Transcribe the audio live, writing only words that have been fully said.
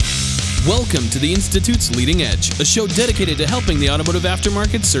Welcome to the Institute's Leading Edge, a show dedicated to helping the automotive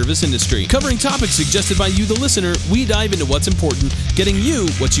aftermarket service industry. Covering topics suggested by you, the listener, we dive into what's important, getting you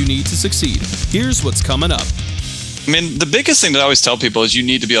what you need to succeed. Here's what's coming up. I mean, the biggest thing that I always tell people is you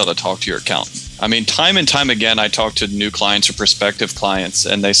need to be able to talk to your accountant. I mean, time and time again, I talk to new clients or prospective clients,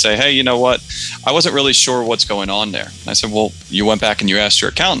 and they say, hey, you know what? I wasn't really sure what's going on there. And I said, well, you went back and you asked your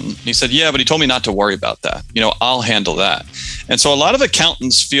accountant. And he said, yeah, but he told me not to worry about that. I'll handle that. And so a lot of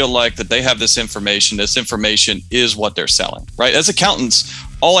accountants feel like that they have this information. This information is what they're selling, right? As accountants,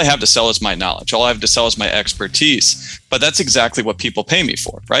 all I have to sell is my knowledge. All I have to sell is my expertise. But that's exactly what people pay me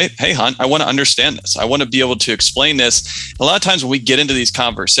for, right? Hey, Hunt, I want to understand this. I want to be able to explain this. A lot of times when we get into these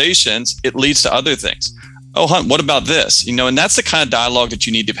conversations, it leads to other things. Oh, Hunt, what about this? And that's the kind of dialogue that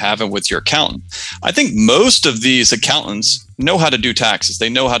you need to have with your accountant. I think most of these accountants know how to do taxes. They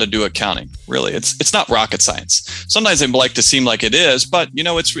know how to do accounting. Really, it's not rocket science. Sometimes they like to seem like it is, but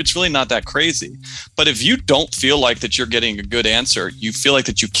it's really not that crazy. But if you don't feel like that you're getting a good answer, you feel like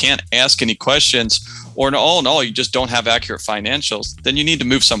that you can't ask any questions, or in all you just don't have accurate financials, then you need to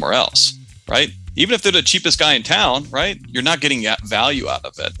move somewhere else, right? Even if they're the cheapest guy in town, right? You're not getting that value out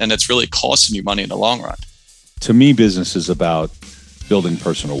of it, and it's really costing you money in the long run. To me, business is about building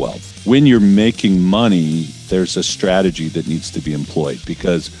personal wealth. When you're making money, there's a strategy that needs to be employed,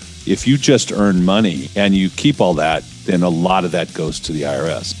 because if you just earn money and you keep all that, then a lot of that goes to the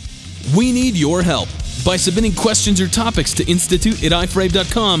IRS. We need your help. By submitting questions or topics to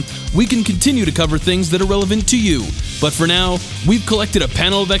institute@ifrave.com, we can continue to cover things that are relevant to you. But for now, we've collected a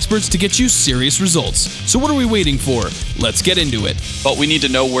panel of experts to get you serious results. So what are we waiting for? Let's get into it. But we need to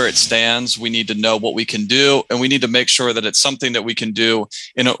know where it stands. We need to know what we can do. And we need to make sure that it's something that we can do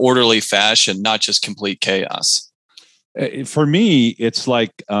in an orderly fashion, not just complete chaos. For me, it's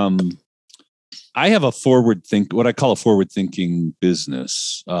like I have what I call a forward-thinking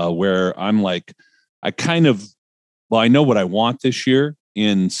business, where I'm like, I know what I want this year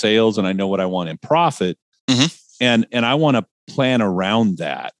in sales, and I know what I want in profit. Mm-hmm. And I want to plan around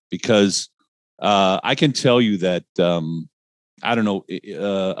that, because I can tell you that,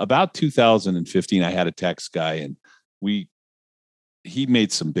 about 2015, I had a tax guy, and he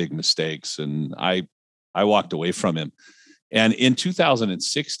made some big mistakes, and I walked away from him. And in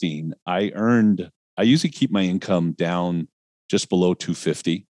 2016, I usually keep my income down just below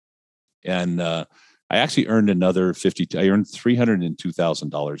 250. And I actually earned another I earned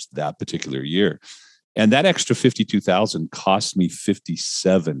 $302,000 that particular year. And that extra $52,000 cost me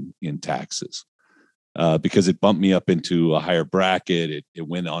 $57,000 in taxes, because it bumped me up into a higher bracket. It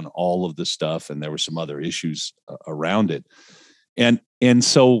went on all of the stuff, and there were some other issues around it. And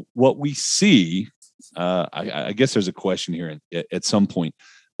so what we see, I guess there's a question here at some point.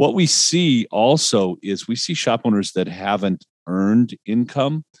 What we see also is we see shop owners that haven't earned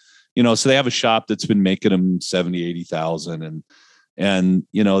income. So they have a shop that's been making them 70, 80,000, and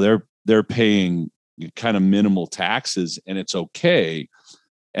they're paying kind of minimal taxes, and it's okay.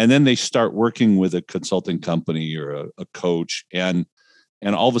 And then they start working with a consulting company or a coach, and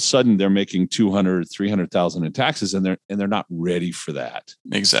all of a sudden they're making 200, 300,000 in taxes, and they're not ready for that.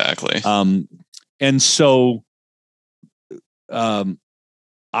 Exactly. And so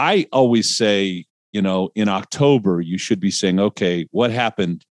I always say, in October, you should be saying, okay, what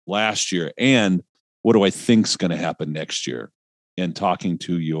happened last year, and what do I think is going to happen next year? And talking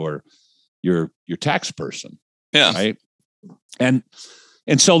to your tax person. Yeah. Right. And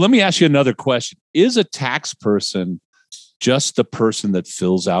so let me ask you another question. Is a tax person just the person that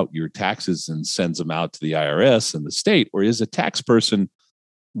fills out your taxes and sends them out to the IRS and the state, or is a tax person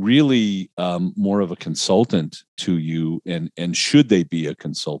really more of a consultant to you, and should they be a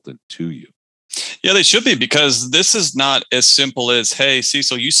consultant to you? Yeah, they should be, because this is not as simple as, hey,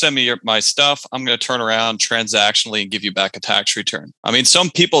 Cecil, you send me my stuff, I'm going to turn around transactionally and give you back a tax return. I mean,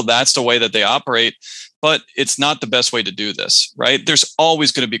 some people, that's the way that they operate, but it's not the best way to do this, right? There's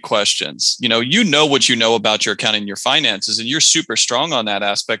always going to be questions. You know what you know about your accounting and your finances, and you're super strong on that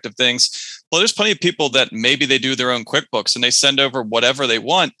aspect of things. Well, there's plenty of people that maybe they do their own QuickBooks and they send over whatever they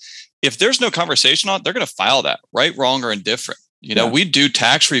want. If there's no conversation on it, they're going to file that, right, wrong, or indifferent. We do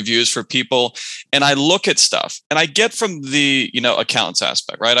tax reviews for people, and I look at stuff, and I get from the, accountants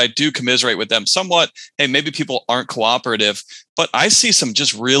aspect, right? I do commiserate with them somewhat. Hey, maybe people aren't cooperative, but I see some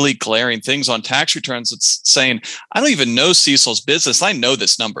just really glaring things on tax returns that's saying, I don't even know Cecil's business. I know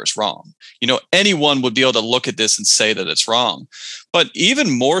this number is wrong. Anyone would be able to look at this and say that it's wrong. But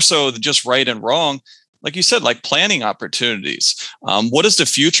even more so than just right and wrong, like you said, like planning opportunities. What does the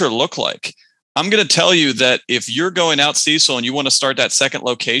future look like? I'm going to tell you that if you're going out, Cecil, and you want to start that second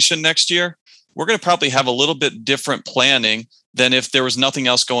location next year, we're going to probably have a little bit different planning than if there was nothing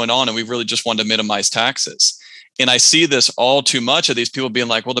else going on and we really just wanted to minimize taxes. And I see this all too much of these people being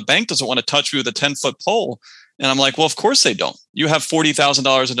like, well, the bank doesn't want to touch me with a 10-foot pole. And I'm like, well, of course they don't. You have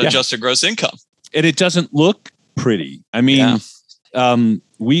 $40,000 in adjusted gross income. And it doesn't look pretty. I mean,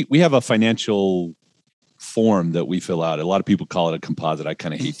 we have a financial form that we fill out. A lot of people call it a composite. I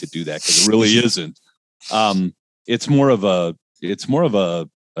kind of hate to do that because it really isn't. It's more of a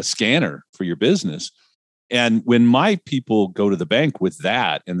scanner for your business. And when my people go to the bank with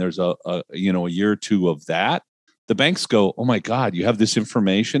that, and there's a year or two of that, the banks go, "Oh my God, you have this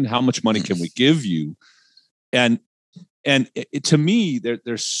information. How much money can we give you?" And to me,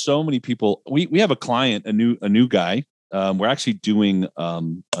 there's so many people. We have a client, a new guy. We're actually doing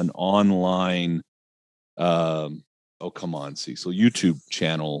an online, oh come on, Cecil, YouTube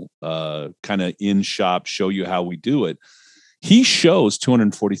channel, kind of in shop, show you how we do it. He shows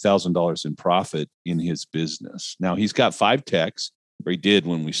 $240,000 in profit in his business. Now he's got 5 techs, or he did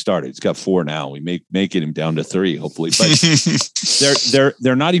when we started. He's got 4 now. We may get him down to 3, hopefully. But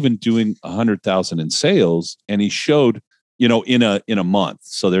they're not even doing 100,000 in sales. And he showed, in a month.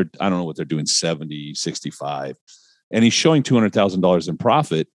 So I don't know what they're doing, 70, 65. And he's showing $200,000 in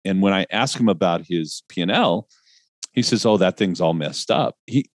profit. And when I ask him about his P&L, he says, "Oh, that thing's all messed up."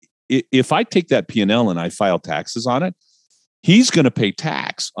 If I take that P&L and I file taxes on it, he's going to pay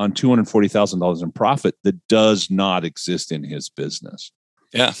tax on $240,000 in profit that does not exist in his business.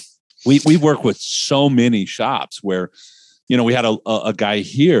 Yeah. We work with so many shops where, we had a guy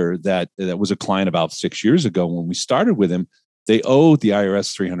here that was a client about 6 years ago. When we started with him, they owed the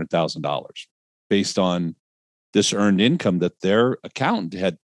IRS $300,000 based on this earned income that their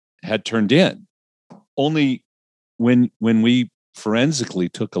accountant had turned in. Only when we forensically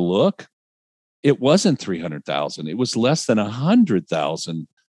took a look, it wasn't 300,000. It was less than 100,000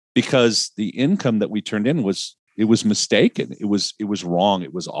 because the income that we turned in was mistaken. It was wrong.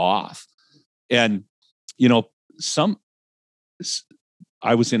 It was off. And,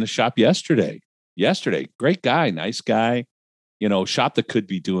 I was in a shop yesterday, great guy, nice guy, shop that could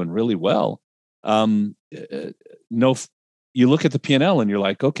be doing really well. No, you look at the P&L and you're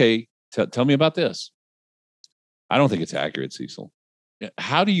like, okay, tell me about this. I don't think it's accurate, Cecil.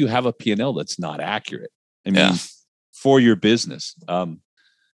 How do you have a P&L that's not accurate? I mean, for your business,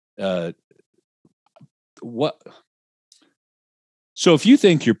 what? So if you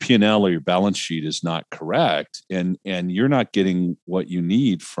think your P&L or your balance sheet is not correct, and you're not getting what you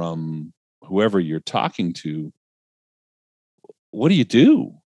need from whoever you're talking to, what do you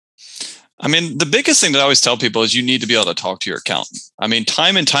do? I mean, the biggest thing that I always tell people is you need to be able to talk to your accountant. I mean,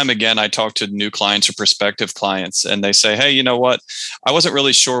 time and time again, I talk to new clients or prospective clients, and they say, "Hey, you know what? I wasn't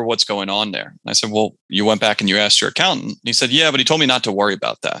really sure what's going on there." And I said, "Well, you went back and you asked your accountant." And he said, "Yeah, but he told me not to worry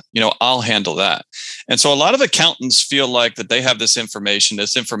about that. I'll handle that." And so a lot of accountants feel like that they have this information.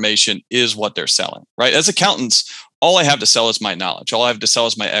 This information is what they're selling, right? As accountants, all I have to sell is my knowledge. All I have to sell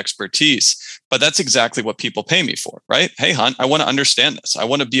is my expertise. But that's exactly what people pay me for, right? "Hey, Hunt, I want to understand this. I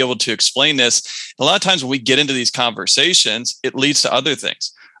want to be able to explain this." A lot of times when we get into these conversations, it leads to other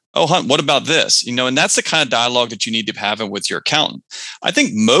things. "Oh, Hunt, what about this?" And that's the kind of dialogue that you need to have with your accountant. I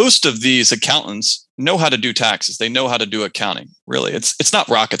think most of these accountants know how to do taxes. They know how to do accounting. Really, it's not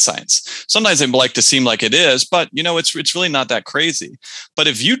rocket science. Sometimes they like to seem like it is, but it's really not that crazy. But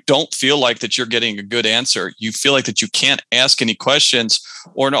if you don't feel like that you're getting a good answer, you feel like that you can't ask any questions,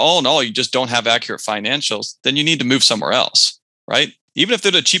 or in all you just don't have accurate financials, then you need to move somewhere else, right? Even if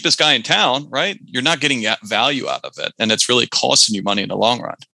they're the cheapest guy in town, right? You're not getting value out of it, and it's really costing you money in the long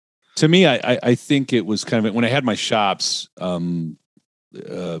run. To me, I think it was kind of when I had my shops.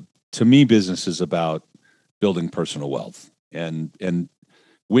 To me, business is about building personal wealth, and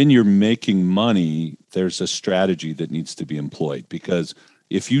when you're making money, there's a strategy that needs to be employed, because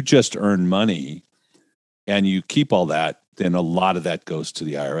if you just earn money and you keep all that, then a lot of that goes to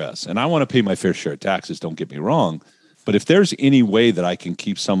the IRS. And I want to pay my fair share of taxes, don't get me wrong, but if there's any way that I can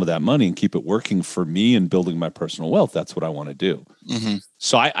keep some of that money and keep it working for me and building my personal wealth, that's what I want to do. Mm-hmm.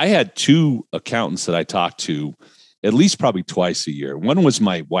 So I had 2 accountants that I talked to at least probably twice a year. One was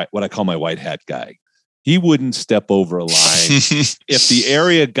what I call my white hat guy. He wouldn't step over a line. If the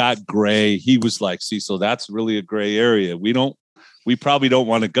area got gray, he was like, "Cecil, that's really a gray area. We probably don't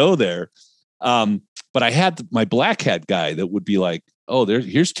want to go there." But I had my black hat guy that would be like, "Oh,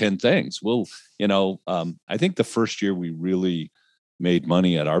 here's 10 things." Well, I think the first year we really made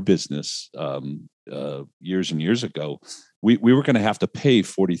money at our business, years and years ago, we were going to have to pay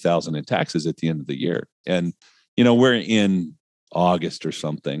 $40,000 in taxes at the end of the year. And, we're in August or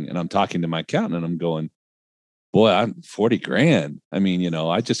something, and I'm talking to my accountant and I'm going, "Boy, I'm 40 grand. I mean,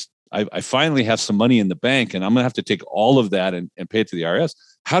 I finally have some money in the bank, and I'm going to have to take all of that and pay it to the IRS.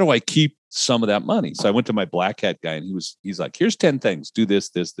 How do I keep some of that money? So I went to my black hat guy, and he's like, here's 10 things. Do this,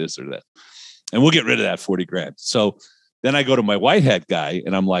 this, this, or that. And we'll get rid of that 40 grand. So then I go to my white hat guy,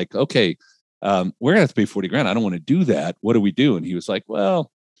 and I'm like, okay, we're going to have to pay 40 grand. I don't want to do that. What do we do? And he was like,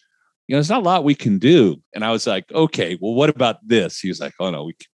 well, there's not a lot we can do. And I was like, okay, well, what about this? He was like, oh,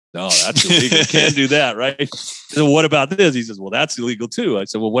 no, no, that's illegal. Can't do that, right? So what about this? He says, well, that's illegal too. I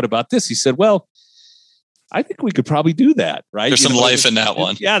said, well, what about this? He said, well, I think we could probably do that, right? There's some life in that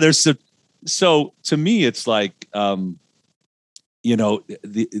one. Yeah, there's some. So to me, it's like, there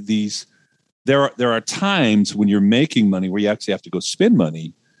are times when you're making money where you actually have to go spend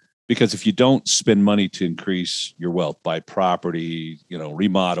money, because if you don't spend money to increase your wealth, buy property,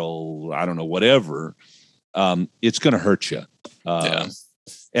 remodel, I don't know, whatever, it's going to hurt you.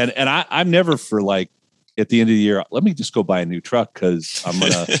 And I'm never for like, at the end of the year, let me just go buy a new truck because I'm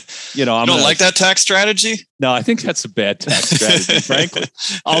gonna, you don't like that tax strategy? No, I think that's a bad tax strategy, frankly.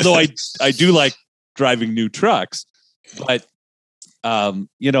 Although I do like driving new trucks, but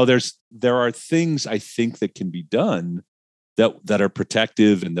there are things I think that can be done that are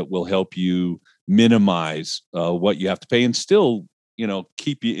protective and that will help you minimize what you have to pay and still,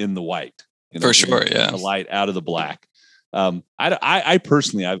 keep you in the white. For sure, yeah. The light out of the black. I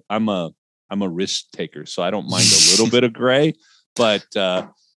personally, I'm a risk taker, so I don't mind a little bit of gray, but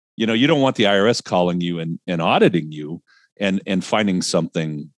you don't want the IRS calling you and auditing you and finding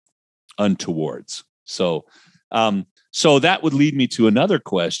something untowards. So that would lead me to another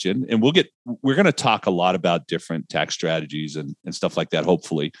question, and we're going to talk a lot about different tax strategies and stuff like that.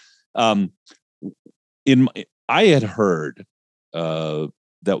 Hopefully, I had heard that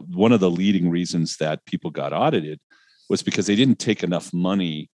one of the leading reasons that people got audited was because they didn't take enough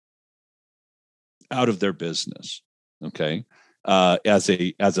money out of their business, okay, as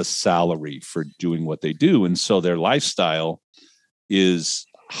a salary for doing what they do, and so their lifestyle is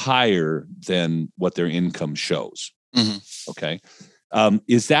higher than what their income shows. Mm-hmm. Okay,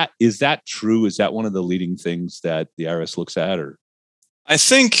 is that true? Is that one of the leading things that the IRS looks at, or? I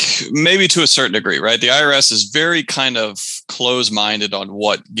think maybe to a certain degree, right? The IRS is very kind of close-minded on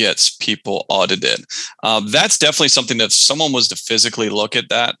what gets people audited. That's definitely something that if someone was to physically look at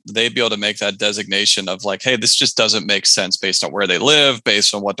that, they'd be able to make that designation of like, hey, this just doesn't make sense based on where they live,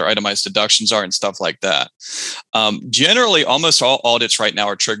 based on what their itemized deductions are and stuff like that. Generally, almost all audits right now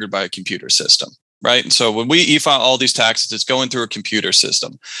are triggered by a computer system. Right. And so when we e-file all these taxes, it's going through a computer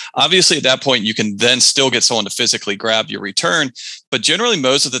system. Obviously, at that point, you can then still get someone to physically grab your return. But generally,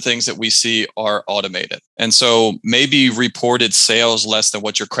 most of the things that we see are automated. And so maybe reported sales less than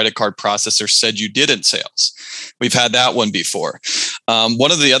what your credit card processor said you did in sales. We've had that one before.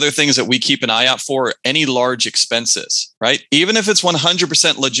 One of the other things that we keep an eye out for are any large expenses, right? Even if it's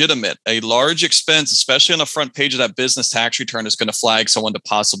 100% legitimate, a large expense, especially on the front page of that business tax return, is going to flag someone to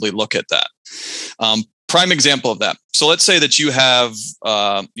possibly look at that. Prime example of that. So let's say that you have,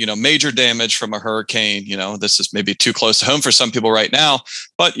 major damage from a hurricane. This is maybe too close to home for some people right now,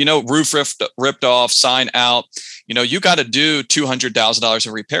 but, roof ripped off, sign out, you got to do $200,000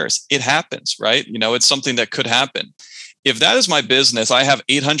 in repairs. It happens, right? It's something that could happen. If that is my business, I have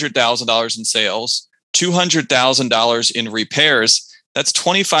 $800,000 in sales, $200,000 in repairs. That's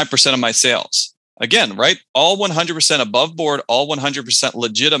 25% of my sales. Again, right? All 100% above board, all 100%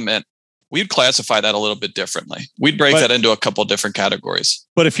 legitimate. We'd classify that a little bit differently. We'd break that into a couple different categories.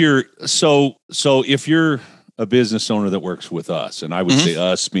 But if you're if you're a business owner that works with us, and I would say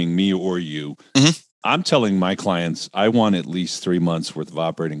us being me or you, I'm telling my clients I want at least 3 months worth of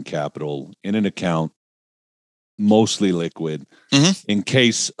operating capital in an account, mostly liquid, in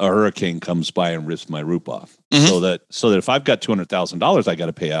case a hurricane comes by and rips my roof off. So that if I've got $200,000 I got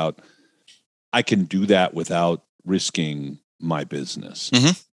to pay out, I can do that without risking my business.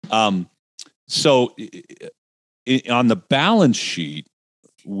 So on the balance sheet,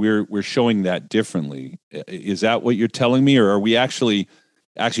 we're showing that differently. Is that what you're telling me, or are we actually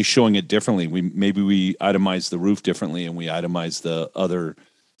showing it differently? Maybe we itemize the roof differently, and we itemize the other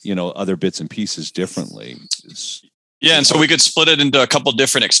bits and pieces differently. Yeah, and so we could split it into a couple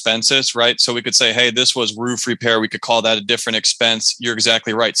different expenses, right? So we could say, hey, this was roof repair. We could call that a different expense. You're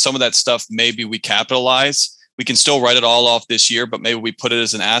exactly right. Some of that stuff maybe we capitalize. We can still write it all off this year, but maybe we put it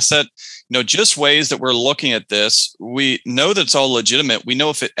as an asset. Just ways that we're looking at this. We know that it's all legitimate. We know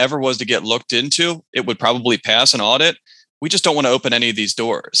if it ever was to get looked into, it would probably pass an audit. We just don't want to open any of these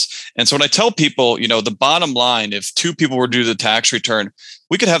doors. And so when I tell people, the bottom line, if two people were to do the tax return,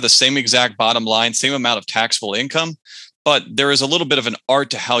 we could have the same exact bottom line, same amount of taxable income, but there is a little bit of an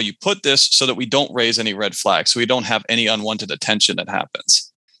art to how you put this so that we don't raise any red flags, so we don't have any unwanted attention that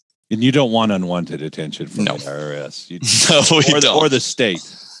happens. And you don't want unwanted attention from No. the IRS. No, we don't. Or the state.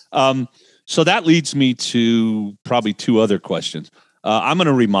 So that leads me to probably two other questions. I'm going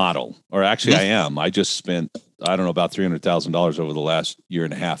to remodel, or actually I am. I just spent, I don't know, about $300,000 over the last year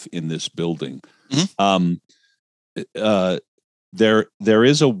and a half in this building. There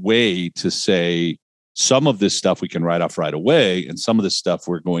is a way to say some of this stuff we can write off right away, and some of this stuff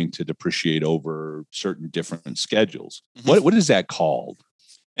we're going to depreciate over certain different schedules. What is that called?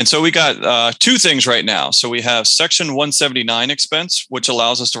 And so we got two things right now. So we have Section 179 expense, which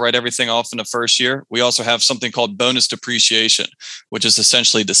allows us to write everything off in the first year. We also have something called bonus depreciation, which is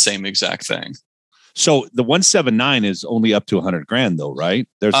essentially the same exact thing. So the 179 is only up to $100,000 though, right?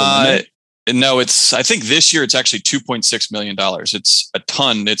 There's a limit. No, I think this year it's actually $2.6 million. It's a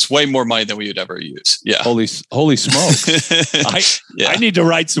ton. It's way more money than we would ever use. Yeah. Holy smokes. I need to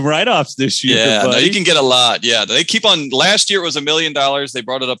write some write-offs this year. Yeah, no, you can get a lot. Yeah. They keep on, last year it was $1 million. They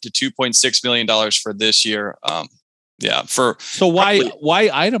brought it up to $2.6 million for this year. So why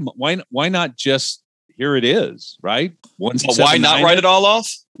not just, here it is, right? Why not write it all off?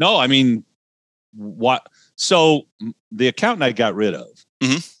 No, I mean, what? So the accountant I got rid of,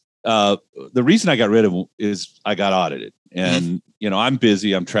 the reason I got rid of him is I got audited, and I'm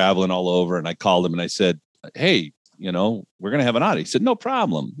busy. I'm traveling all over, and I called him and I said, "Hey, we're gonna have an audit." He said, "No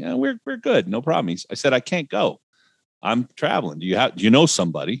problem. Yeah, we're good. No problem." I said, "I can't go. I'm traveling. Do you know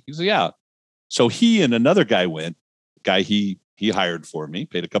somebody?" He said, "Yeah." So he and another guy went. He hired for me,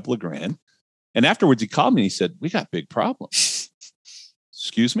 paid a couple of grand, and afterwards he called me and he said, "We got big problems."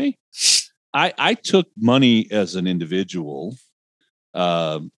 Excuse me. I took money as an individual.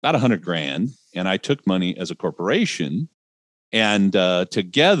 About $100,000, and I took money as a corporation, and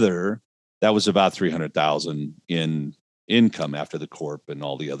together that was about $300,000 in income after the corp and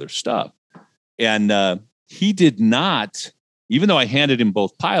all the other stuff. And he did not, even though I handed him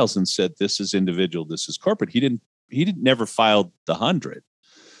both piles and said, "This is individual, this is corporate," he never filed the 100.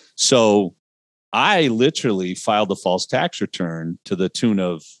 So I literally filed a false tax return to the tune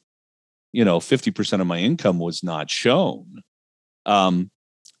of 50% of my income was not shown. And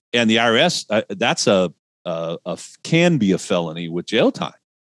the IRS, that's can be a felony with jail time.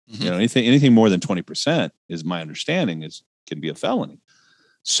 Anything more than 20% is my understanding can be a felony.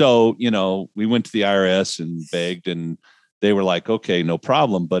 So, we went to the IRS and begged, and they were like, "Okay, no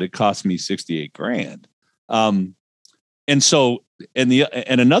problem," but it cost me $68,000. And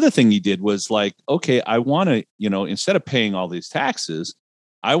another thing he did was like, "Okay, I want to, instead of paying all these taxes,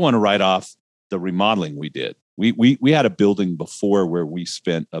 I want to write off the remodeling we did." We had a building before where we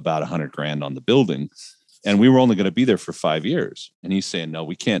spent about $100,000 on the building, and we were only going to be there for 5 years. And he's saying, "No,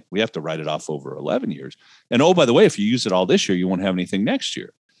 we can't. We have to write it off over 11 years. And oh, by the way, if you use it all this year, you won't have anything next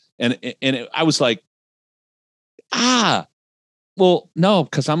year." I was like, well, no,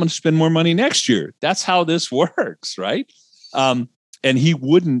 because I'm going to spend more money next year. That's how this works, right? And he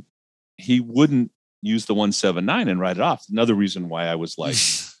wouldn't use the 179 and write it off. Another reason why I was like,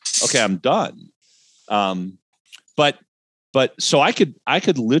 okay, I'm done. But so I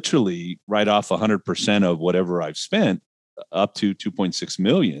could literally write off 100% of whatever I've spent up to 2.6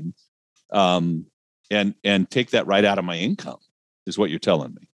 million, and take that right out of my income is what you're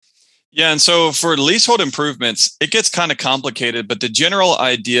telling me. Yeah. And so for leasehold improvements, it gets kind of complicated, but the general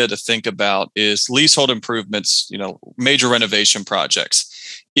idea to think about is leasehold improvements, major renovation projects.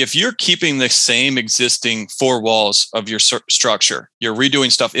 If you're keeping the same existing four walls of your structure, you're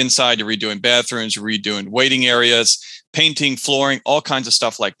redoing stuff inside, you're redoing bathrooms, you're redoing waiting areas, painting, flooring, all kinds of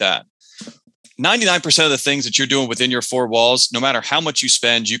stuff like that. 99% of the things that you're doing within your four walls, no matter how much you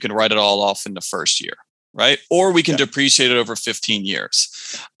spend, you can write it all off in the first year, right? Or we can depreciate it over 15 years.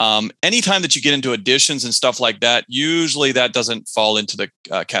 Anytime that you get into additions and stuff like that, usually that doesn't fall into the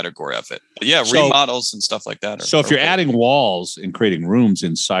category of it. But yeah, remodels and stuff like that. So if you're adding walls and creating rooms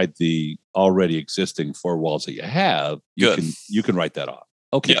inside the already existing four walls that you have, you can write that off.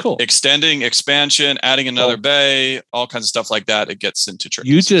 Okay, cool. Extending, expansion, adding another bay, all kinds of stuff like that. It gets into tricky.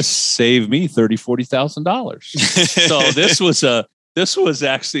 You just saved me $30,000-$40,000. So this was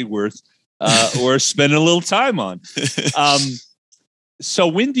actually worth spending a little time on. So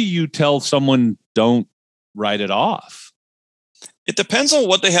when do you tell someone don't write it off? It depends on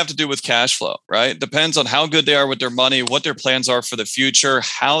what they have to do with cash flow, right? It depends on how good they are with their money, what their plans are for the future,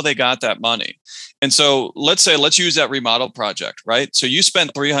 how they got that money. And so let's use that remodel project, right? So you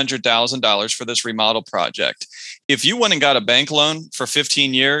spent $300,000 for this remodel project. If you went and got a bank loan for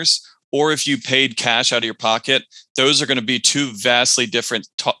 15 years, or if you paid cash out of your pocket, those are going to be two vastly different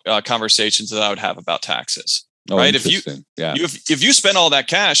conversations that I would have about taxes. Oh, right? interesting. If you spend all that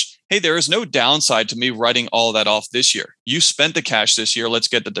cash, hey, there is no downside to me writing all that off this year. You spent the cash this year. Let's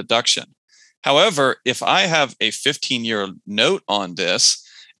get the deduction. However, if I have a 15-year note on this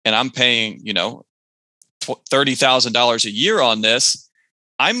and I'm paying, $30,000 a year on this,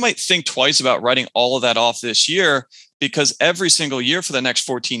 I might think twice about writing all of that off this year, because every single year for the next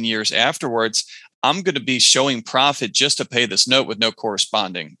 14 years afterwards, I'm going to be showing profit just to pay this note with no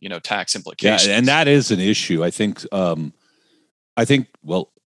corresponding, tax implications. Yeah, and that is an issue. I think. Well,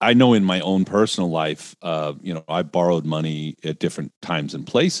 I know in my own personal life, I borrowed money at different times and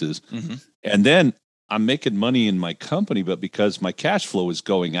places, and then I'm making money in my company, but because my cash flow is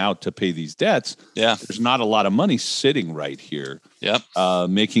going out to pay these debts, there's not a lot of money sitting right here,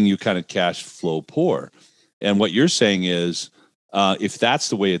 making you kind of cash flow poor. And what you're saying is, if that's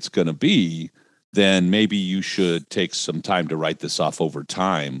the way it's going to be, then maybe you should take some time to write this off over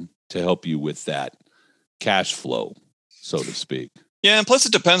time to help you with that cash flow, so to speak. Yeah, and plus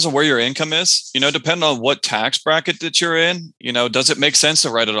it depends on where your income is. Depending on what tax bracket that you're in, does it make sense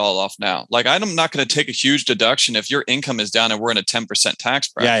to write it all off now? Like, I'm not going to take a huge deduction if your income is down and we're in a 10% tax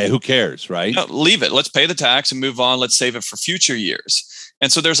bracket. Yeah, who cares, right? Leave it. Let's pay the tax and move on. Let's save it for future years.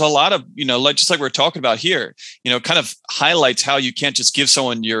 And so there's a lot of, just like we're talking about here, kind of highlights how you can't just give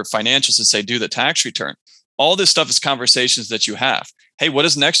someone your financials and say, do the tax return. All this stuff is conversations that you have. Hey, what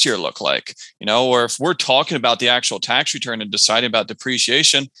does next year look like? Or if we're talking about the actual tax return and deciding about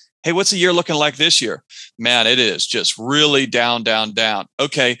depreciation, hey, what's the year looking like this year? Man, it is just really down, down, down.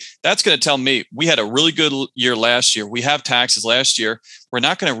 Okay, that's going to tell me we had a really good year last year. We have taxes last year. We're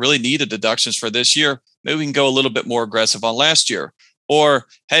not going to really need the deductions for this year. Maybe we can go a little bit more aggressive on last year. Or,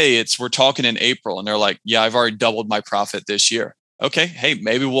 hey, we're talking in April and they're like, yeah, I've already doubled my profit this year. Okay, hey,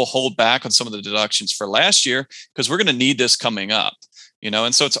 maybe we'll hold back on some of the deductions for last year because we're going to need this coming up.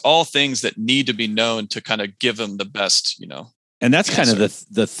 And so it's all things that need to be known to kind of give them the best, And that's answer. kind of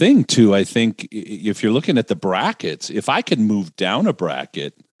the thing too. I think if you're looking at the brackets, if I could move down a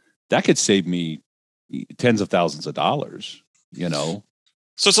bracket, that could save me tens of thousands of dollars, So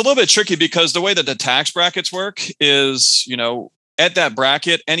it's a little bit tricky because the way that the tax brackets work is, at that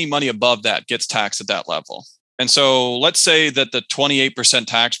bracket, any money above that gets taxed at that level. And so let's say that the 28%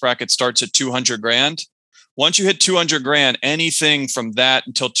 tax bracket starts at 200 grand. Once you hit 200 grand, anything from that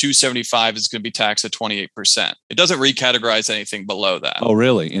until 275 is going to be taxed at 28%. It doesn't recategorize anything below that. Oh,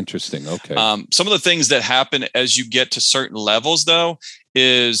 really? Interesting. Okay. Some of the things that happen as you get to certain levels, though,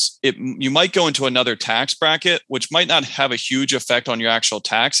 is you might go into another tax bracket, which might not have a huge effect on your actual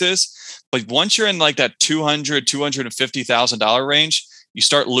taxes. But once you're in like that $250,000 range, you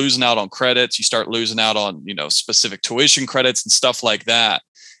start losing out on credits. You start losing out on, specific tuition credits and stuff like that.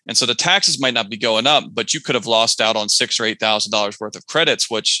 And so the taxes might not be going up, but you could have lost out on $6,000 or $8,000 worth of credits,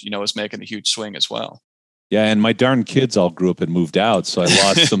 which, is making a huge swing as well. Yeah. And my darn kids all grew up and moved out. So I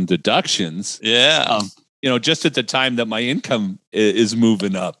lost some deductions. Yeah. Just at the time that my income is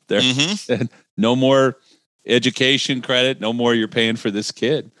moving up there. No more education credit. No more you're paying for this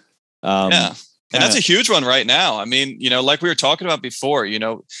kid. Yeah. And that's a huge one right now. I mean, like we were talking about before,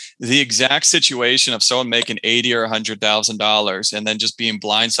 the exact situation of someone making $80,000 or $100,000 and then just being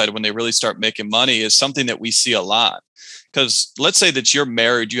blindsided when they really start making money is something that we see a lot. Because let's say that you're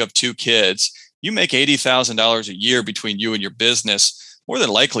married, you have 2 kids, you make $80,000 a year between you and your business. More than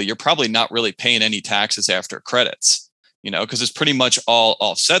likely, you're probably not really paying any taxes after credits, because it's pretty much all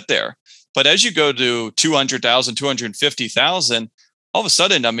offset there. But as you go to 200,000, 250,000, all of a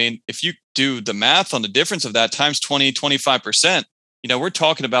sudden, I mean, if you do the math on the difference of that times 20, 25%, we're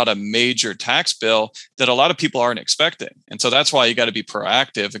talking about a major tax bill that a lot of people aren't expecting. And so that's why you got to be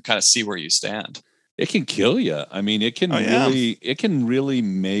proactive and kind of see where you stand. It can kill you. I mean, it can really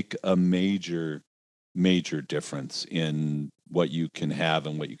make a major difference in what you can have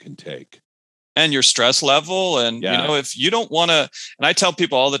and what you can take. And your stress level. And, if you don't want to, and I tell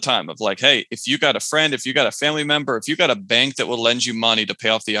people all the time of like, hey, if you got a friend, if you got a family member, if you got a bank that will lend you money to pay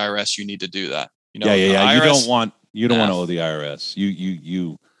off the IRS, you need to do that. IRS, you don't want to owe the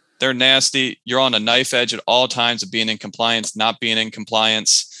IRS. They're nasty. You're on a knife edge at all times of being in compliance, not being in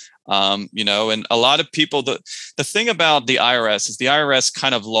compliance. And a lot of people, the thing about the IRS is the IRS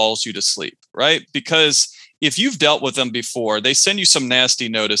kind of lulls you to sleep, right? Because if you've dealt with them before, they send you some nasty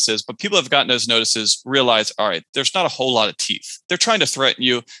notices, but people have gotten those notices, realize, all right, there's not a whole lot of teeth. They're trying to threaten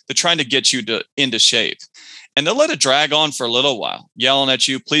you. They're trying to get you into shape. And they'll let it drag on for a little while, yelling at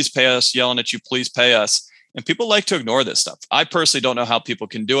you, please pay us, yelling at you, please pay us. And people like to ignore this stuff. I personally don't know how people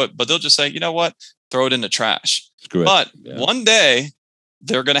can do it, but they'll just say, you know what, throw it in the trash. One day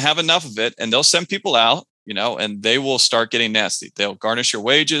they're going to have enough of it and they'll send people out and they will start getting nasty. They'll garnish your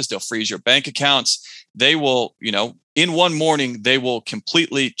wages. They'll freeze your bank accounts. They will, in one morning, they will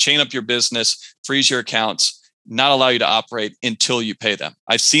completely chain up your business, freeze your accounts, not allow you to operate until you pay them.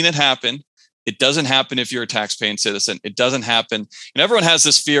 I've seen it happen. It doesn't happen if you're a tax-paying citizen. It doesn't happen. Everyone has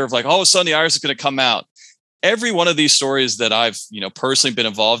this fear of like, all of a sudden the IRS is going to come out. Every one of these stories that I've, personally been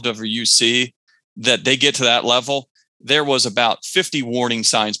involved over, you see that they get to that level. There was about 50 warning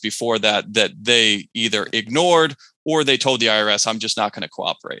signs before that they either ignored or they told the IRS, I'm just not going to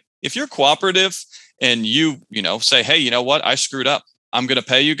cooperate. If you're cooperative and you say, hey, you know what? I screwed up. I'm going to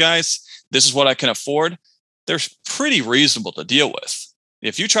pay you guys. This is what I can afford. They're pretty reasonable to deal with.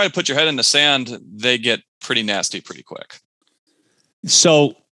 If you try to put your head in the sand, they get pretty nasty pretty quick.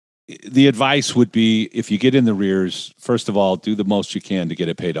 So the advice would be, if you get in the rears, first of all, do the most you can to get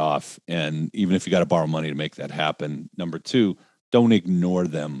it paid off. And even if you got to borrow money to make that happen. Number two, don't ignore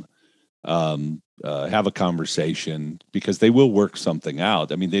them. Have a conversation, because they will work something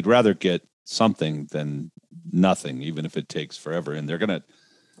out. I mean, they'd rather get something than nothing, even if it takes forever. And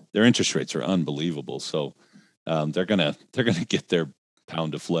their interest rates are unbelievable. So they're gonna get their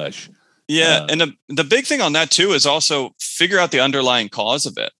pound of flesh. Yeah. And the big thing on that too is also figure out the underlying cause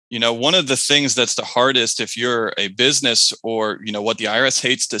of it. One of the things that's the hardest if you're a business, or, what the IRS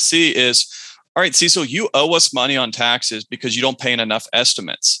hates to see is, all right, Cecil, you owe us money on taxes because you don't pay in enough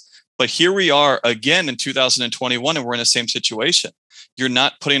estimates. But here we are again in 2021, and we're in the same situation. You're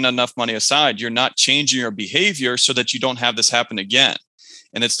not putting enough money aside. You're not changing your behavior so that you don't have this happen again.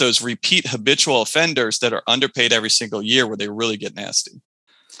 And it's those repeat habitual offenders that are underpaid every single year where they really get nasty.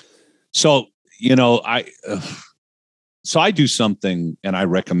 So, I do something and I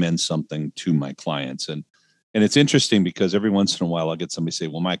recommend something to my clients. And it's interesting because every once in a while I'll get somebody say,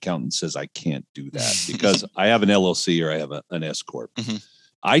 well, my accountant says I can't do that because I have an LLC or I have an S Corp. Mm-hmm.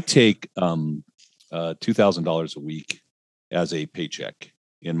 I take $2,000 a week as a paycheck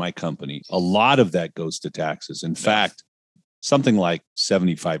in my company. A lot of that goes to taxes. In fact, something like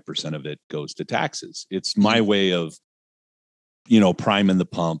 75% of it goes to taxes. It's my way of, priming the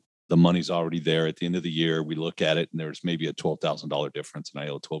pump. The money's already there at the end of the year. We look at it and there's maybe a $12,000 difference and I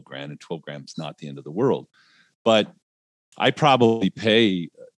owe 12 grand, and 12 grand is not the end of the world. But I probably pay,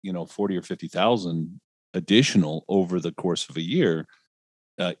 40 or 50,000 additional over the course of a year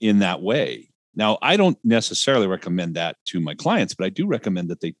in that way. Now, I don't necessarily recommend that to my clients, but I do recommend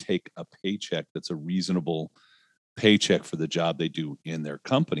that they take a paycheck that's a reasonable paycheck for the job they do in their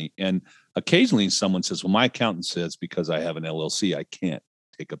company. And occasionally someone says, well, my accountant says because I have an LLC, I can't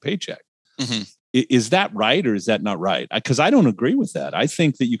take a paycheck. Mm-hmm. Is that right, or is that not right? Because I don't agree with that. I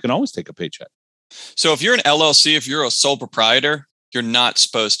think that you can always take a paycheck. So if you're an LLC, if you're a sole proprietor, you're not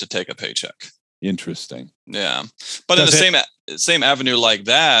supposed to take a paycheck. Interesting. Yeah. But in the same avenue like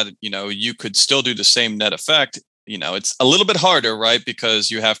that, you could still do the same net effect. It's a little bit harder, right?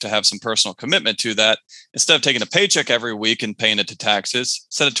 Because you have to have some personal commitment to that. Instead of taking a paycheck every week and paying it to taxes,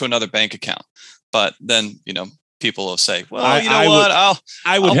 set it to another bank account. But then, people will say, well,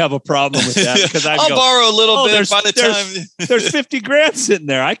 I would have a problem with that because I'll borrow a little bit by the time. There's 50 grand sitting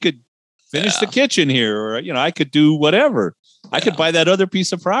there. I could finish the kitchen here, or, I could do whatever. I could buy that other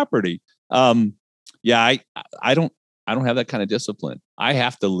piece of property. I don't have that kind of discipline. I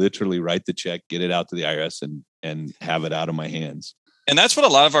have to literally write the check, get it out to the IRS and have it out of my hands. And that's what a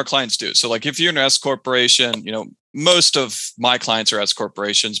lot of our clients do. So like if you're an S corporation, most of my clients are S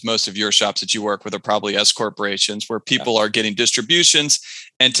corporations. Most of your shops that you work with are probably S corporations where people are getting distributions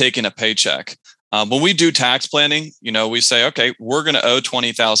and taking a paycheck. When we do tax planning, we say, okay, we're going to owe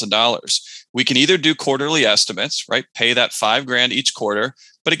 $20,000. We can either do quarterly estimates, right? Pay that $5 grand each quarter.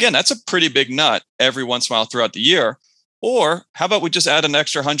 But again, that's a pretty big nut every once in a while throughout the year. Or how about we just add an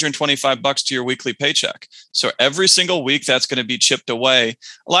extra $125 to your weekly paycheck? So every single week that's going to be chipped away.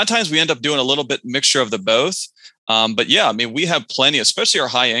 A lot of times we end up doing a little bit mixture of the both. But we have plenty, especially our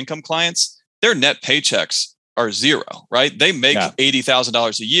high income clients, their net paychecks are zero, right? They make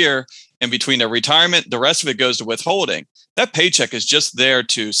 $80,000 a year, and between their retirement, the rest of it goes to withholding. That paycheck is just there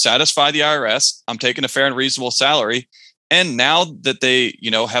to satisfy the IRS. I'm taking a fair and reasonable salary. And now that they,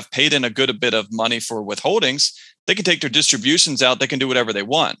 have paid in a bit of money for withholdings, they can take their distributions out. They can do whatever they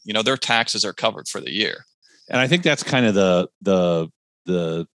want. Their taxes are covered for the year. And I think that's kind of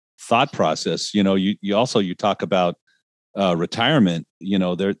the thought process. You talk about retirement.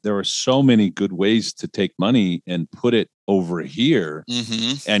 There are so many good ways to take money and put it over here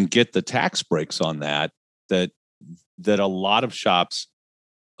and get the tax breaks on that a lot of shops,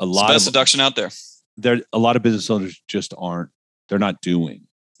 it's the best deduction out there. A lot of business owners just they're not doing.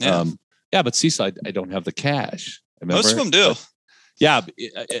 Yeah. But Cecil, I don't have the cash. Most of them do. Yeah,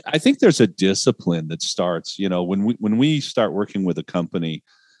 I think there's a discipline that starts, when we start working with a company,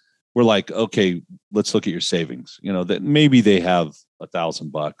 we're like, okay, let's look at your savings. That maybe they have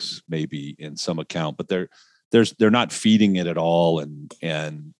 $1,000 maybe in some account, but they're not feeding it at all, and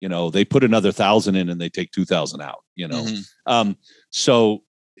they put another 1,000 in and they take 2,000 out. So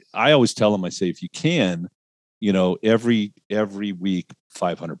I always tell them, I say, if you can, every week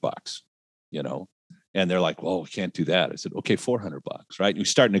 $500, and they're like, well, we can't do that. I said, okay, $400, right? And we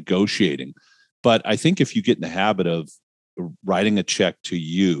start negotiating. But I think if you get in the habit of writing a check to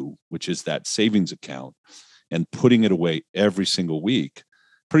you, which is that savings account, and putting it away every single week,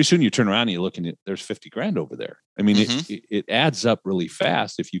 pretty soon you turn around and you're looking at, there's 50 grand over there. I mean, it adds up really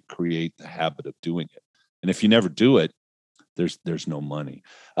fast if you create the habit of doing it. And if you never do it, there's no money.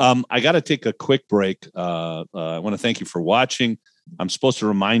 I got to take a quick break. I want to thank you for watching. I'm supposed to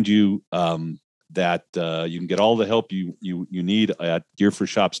remind you that you can get all the help you need at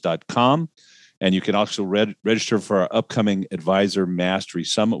gearforshops.com. And you can also register for our upcoming Advisor Mastery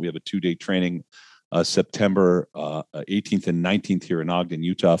Summit. We have a 2-day training September 18th and 19th here in Ogden,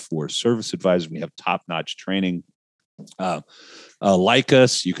 Utah for service advisors. We have top-notch training. Like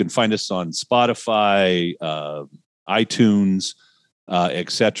us, you can find us on Spotify, iTunes,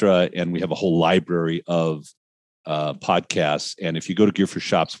 etc. And we have a whole library of podcasts. And if you go to Gear for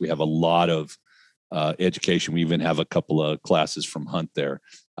Shops, we have a lot of education. We even have a couple of classes from Hunt there.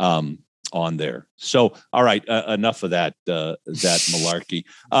 On there. So, all right, enough of that malarkey.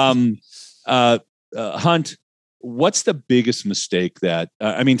 Hunt, what's the biggest mistake that,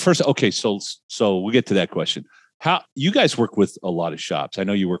 first, okay, so we'll get to that question. How you guys work with a lot of shops. I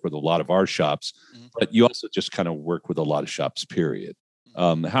know you work with a lot of our shops, but you also just kind of work with a lot of shops, period.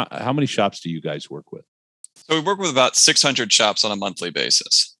 How many shops do you guys work with? So we work with about 600 shops on a monthly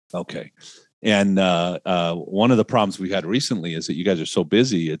basis. Okay. And one of the problems we had recently is that you guys are so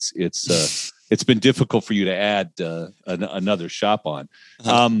busy. It's been difficult for you to add another shop on.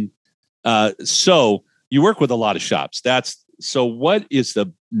 So you work with a lot of shops. So what is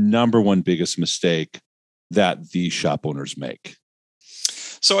the number one biggest mistake that these shop owners make?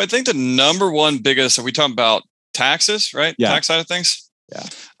 So I think the number one biggest, are we talking about taxes, right? Yeah. Tax side of things? Yeah.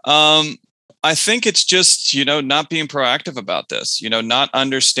 I think it's just, not being proactive about this, not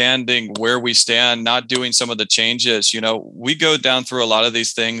understanding where we stand, not doing some of the changes. We go down through a lot of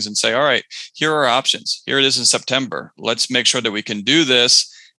these things and say, all right, here are options. Here it is in September. Let's make sure that we can do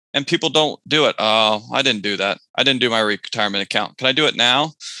this. And people don't do it. Oh, I didn't do that. I didn't do my retirement account. Can I do it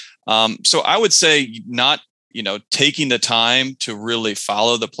now? So I would say not, taking the time to really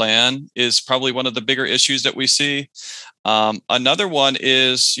follow the plan is probably one of the bigger issues that we see. Another one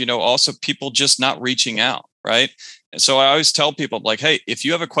is, also people just not reaching out, right? And so I always tell people, like, hey, if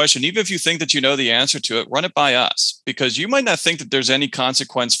you have a question, even if you think that you know the answer to it, run it by us, because you might not think that there's any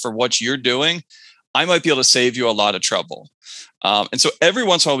consequence for what you're doing. I might be able to save you a lot of trouble. And so every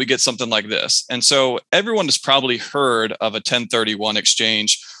once in a while we get something like this. And so everyone has probably heard of a 1031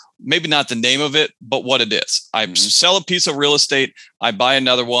 exchange. Maybe not the name of it, but what it is. I sell a piece of real estate. I buy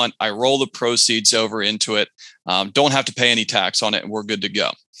another one. I roll the proceeds over into it. Don't have to pay any tax on it, and we're good to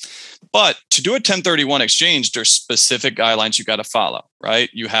go. But to do a 1031 exchange, there's specific guidelines you got to follow, right?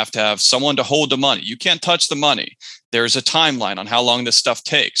 You have to have someone to hold the money. You can't touch the money. There's a timeline on how long this stuff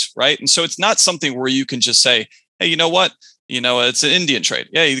takes, right? And so it's not something where you can just say, hey, you know what? It's an Indian trade.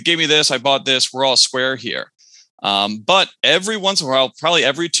 Yeah, you gave me this. I bought this. We're all square here. But every once in a while, probably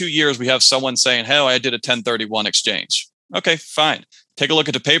every 2 years, we have someone saying, hey, I did a 1031 exchange. Okay, fine. Take a look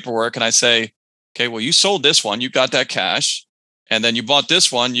at the paperwork. And I say, okay, well, you sold this one. You got that cash. And then you bought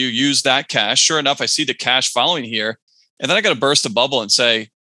this one. You used that cash. Sure enough, I see the cash following here. And then I got to burst a bubble and say,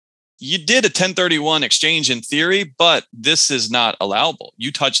 you did a 1031 exchange in theory, but this is not allowable.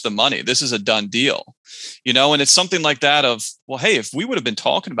 You touched the money. This is a done deal. And it's something like that of, well, hey, if we would have been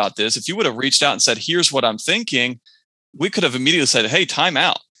talking about this, if you would have reached out and said, here's what I'm thinking, we could have immediately said, hey, time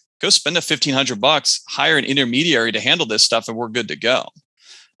out. Go spend the $1,500, hire an intermediary to handle this stuff, and we're good to go.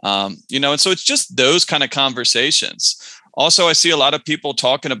 And so it's just those kind of conversations. Also, I see a lot of people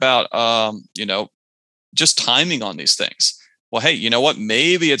talking about, just timing on these things. Well, hey, you know what?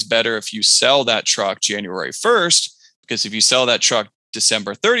 Maybe it's better if you sell that truck January 1st, because if you sell that truck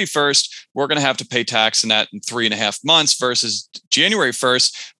December 31st, we're going to have to pay tax on that in 3.5 months versus January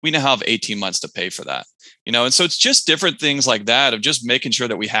 1st. We now have 18 months to pay for that. And so it's just different things like that of just making sure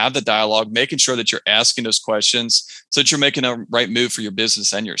that we have the dialogue, making sure that you're asking those questions so that you're making a right move for your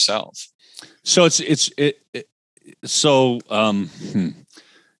business and yourself. So there's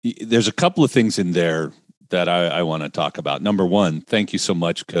a couple of things in there that I want to talk about. Number one, thank you so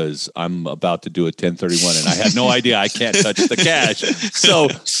much, because I'm about to do a 1031 and I had no idea I can't touch the cash. So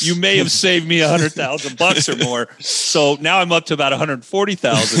you may have saved me $100,000 or more. So now I'm up to about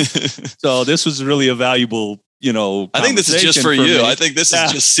 140,000. So this was really a valuable, I think this is just for you. me. I think this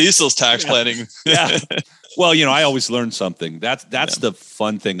is just Cecil's tax planning. Yeah. Well, I always learn something. That's the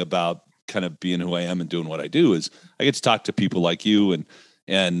fun thing about kind of being who I am and doing what I do, is I get to talk to people like you, and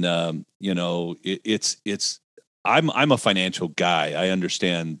I'm a financial guy. I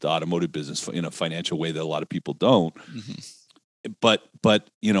understand the automotive business in a financial way that a lot of people don't. Mm-hmm. But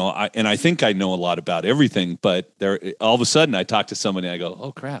I think I know a lot about everything. But there, all of a sudden, I talk to somebody, and I go,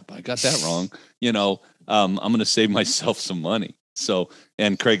 "Oh crap, I got that wrong." I'm going to save myself some money. So,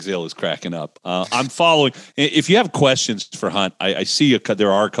 and Craig Zale is cracking up. I'm following. If you have questions for Hunt, I see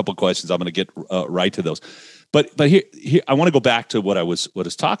there are a couple of questions. I'm going to get right to those. But here I want to go back to what I was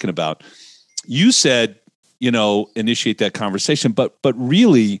talking about. You said, initiate that conversation, but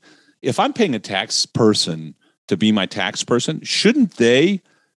really, if I'm paying a tax person to be my tax person, shouldn't they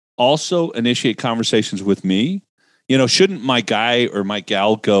also initiate conversations with me? Shouldn't my guy or my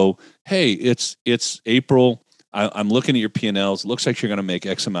gal go, "Hey, it's April. I'm looking at your P&Ls. It looks like you're going to make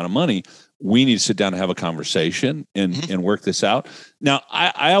X amount of money. We need to sit down and have a conversation and work this out." Now,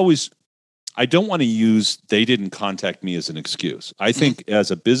 I don't want to use "they didn't contact me" as an excuse. I think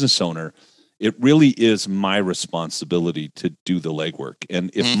as a business owner, it really is my responsibility to do the legwork. And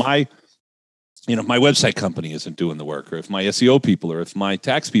if my website company isn't doing the work, or if my SEO people, or if my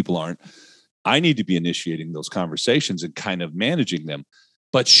tax people aren't, I need to be initiating those conversations and kind of managing them.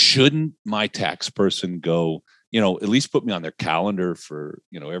 But shouldn't my tax person go, at least put me on their calendar for,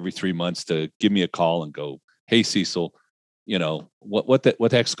 every 3 months to give me a call and go, "Hey, Cecil, what the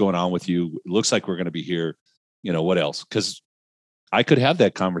heck's going on with you? It looks like we're going to be here. What else?" Because I could have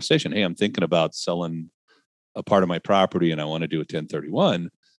that conversation. "Hey, I'm thinking about selling a part of my property and I want to do a 1031.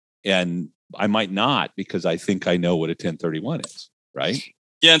 And I might not, because I think I know what a 1031 is, right?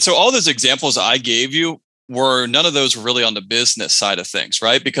 Yeah. And so all those examples I gave you none of those were really on the business side of things,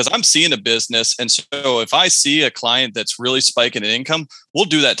 right? Because I'm seeing a business. And so if I see a client that's really spiking in income, we'll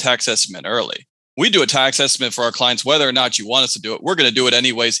do that tax estimate early. We do a tax estimate for our clients, whether or not you want us to do it. We're going to do it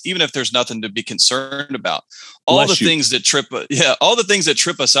anyways, even if there's nothing to be concerned about. All the things that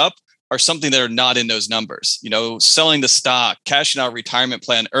trip us up are something that are not in those numbers. Selling the stock, cashing out retirement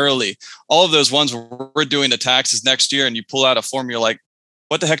plan early, all of those ones where we're doing the taxes next year, and you pull out a form, you're like,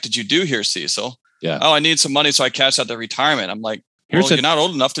 "What the heck did you do here, Cecil?" Yeah. "Oh, I need some money, so I cashed out the retirement." I'm like, "Well, you're not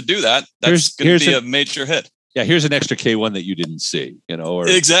old enough to do that. That's going to be a major hit." Yeah, here's an extra K1 that you didn't see, or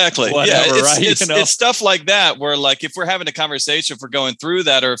exactly. Whatever, yeah, right? It's stuff like that where, like, if we're having a conversation, if we're going through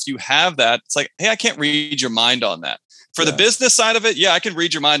that, or if you have that, it's like, "Hey, I can't read your mind on that." For the business side of it, I can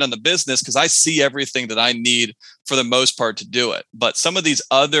read your mind on the business because I see everything that I need for the most part to do it. But some of these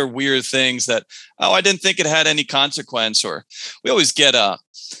other weird things that, "Oh, I didn't think it had any consequence," or we always get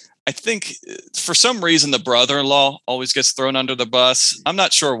I think for some reason the brother-in-law always gets thrown under the bus. I'm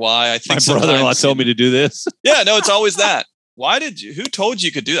not sure why. I think my brother-in-law told me to do this. Yeah, no, it's always that. Who told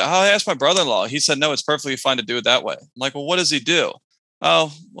you could do that? Oh, I asked my brother-in-law. He said, "No, it's perfectly fine to do it that way." I'm like, "Well, what does he do?"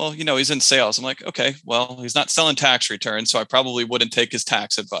 "Oh, well, he's in sales." I'm like, "Okay, well, he's not selling tax returns, so I probably wouldn't take his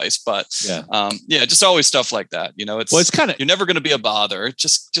tax advice." But just always stuff like that. It's kind of, you're never going to be a bother.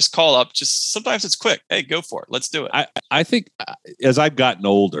 Just call up. Just sometimes it's quick. "Hey, go for it. Let's do it." I think as I've gotten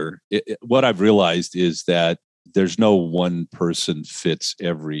older, what I've realized is that there's no one person fits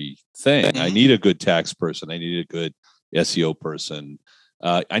everything. Mm-hmm. I need a good tax person. I need a good SEO person.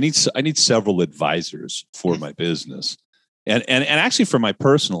 I need several advisors for my business. And actually for my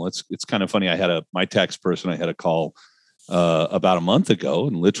personal, it's kind of funny. I had my tax person, I had a call about a month ago,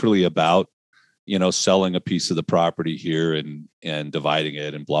 and literally about, selling a piece of the property here and dividing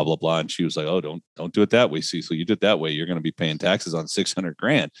it and blah, blah, blah. And she was like, "Oh, don't do it that way, Cecil. You do it that way, you're going to be paying taxes on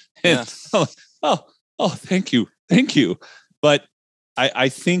 $600,000. And oh, thank you. But I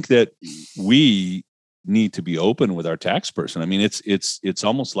think that we need to be open with our tax person. I mean, it's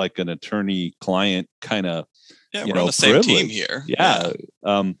almost like an attorney client kind of, we're on the same team here. Yeah.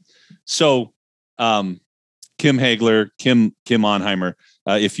 So Kim Hagler, Kim Onheimer,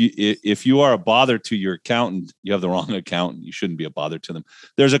 if you are a bother to your accountant, you have the wrong accountant. You shouldn't be a bother to them.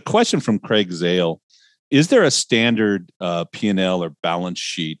 There's a question from Craig Zale. Is there a standard P&L or balance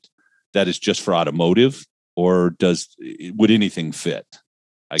sheet that is just for automotive, or would anything fit,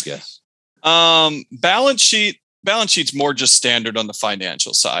 I guess? Balance sheet's more just standard on the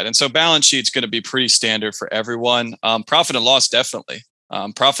financial side. And so balance sheet's going to be pretty standard for everyone. Profit and loss, definitely.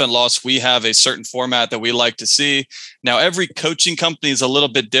 Profit and loss, we have a certain format that we like to see. Now, every coaching company is a little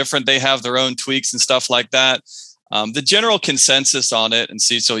bit different. They have their own tweaks and stuff like that. The general consensus on it, and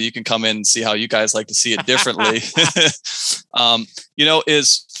Cecil, you can come in and see how you guys like to see it differently,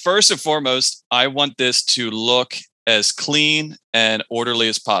 is first and foremost, I want this to look as clean and orderly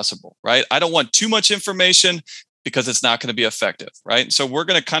as possible, right? I don't want too much information because it's not going to be effective, right? So we're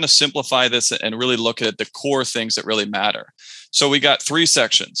going to kind of simplify this and really look at the core things that really matter. So we got 3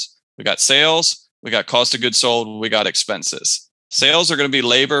 sections. We got sales, we got cost of goods sold, we got expenses. Sales are going to be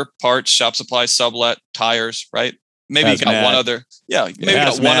labor, parts, shop supplies, sublet, tires, right? Maybe you got one other. Yeah, maybe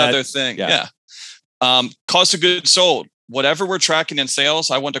got one other thing. Yeah. Cost of goods sold. Whatever we're tracking in sales,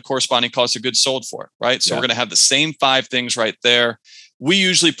 I want the corresponding cost of goods sold for, right? So we're going to have the same 5 things right there. We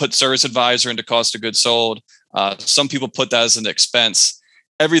usually put service advisor into cost of goods sold. Some people put that as an expense.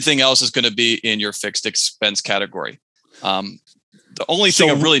 Everything else is going to be in your fixed expense category. The only thing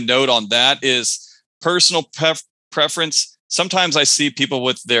I really note on that is personal preference. Sometimes I see people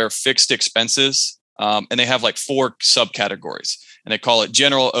with their fixed expenses, and they have like 4 subcategories, and they call it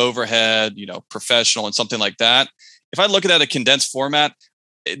general, overhead, professional, and something like that. If I look at that a condensed format,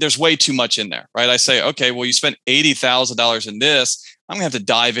 there's way too much in there, right? I say, okay, well, you spent $80,000 in this. I'm gonna have to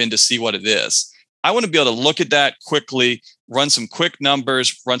dive in to see what it is. I want to be able to look at that quickly, run some quick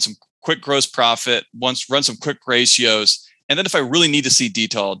numbers, run some quick gross profit, run some quick ratios. And then if I really need to see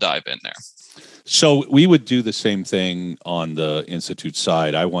detail, I'll dive in there. So we would do the same thing on the Institute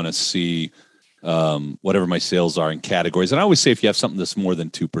side. I want to see whatever my sales are in categories. And I always say if you have something that's more than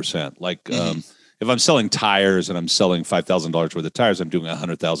 2%, like if I'm selling tires and I'm selling $5,000 worth of tires, I'm doing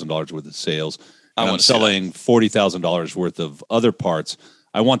 $100,000 worth of sales. And I'm selling $40,000 worth of other parts.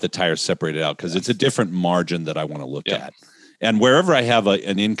 I want the tires separated out because it's a different margin that I want to look at. And wherever I have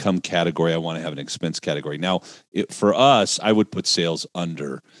an income category, I want to have an expense category. Now, for us, I would put sales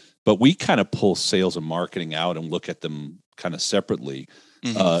under, but we kind of pull sales and marketing out and look at them kind of separately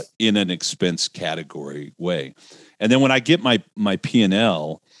in an expense category way. And then when I get my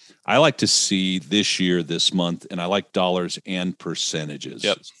P&L, I like to see this year, this month, and I like dollars and percentages.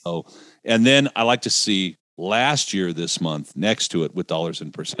 So, and then I like to see last year, this month next to it with dollars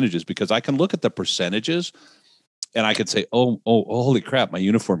and percentages, because I can look at the percentages and I could say, oh, holy crap, my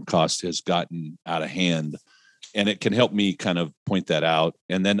uniform cost has gotten out of hand. And it can help me kind of point that out.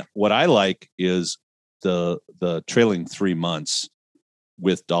 And then what I like is the trailing 3 months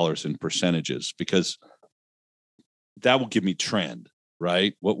with dollars and percentages, because that will give me trend,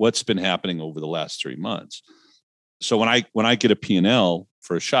 right? What's been happening over the last 3 months. So when I get a P&L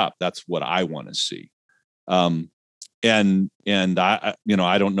for a shop, that's what I want to see. And I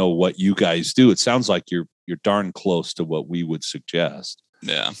don't know what you guys do. It sounds like you're darn close to what we would suggest.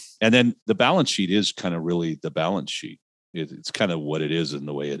 Yeah. And then the balance sheet is kind of really the balance sheet. It's kind of what it is and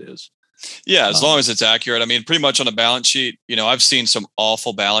the way it is. Yeah, as long as it's accurate. I mean, pretty much on a balance sheet, I've seen some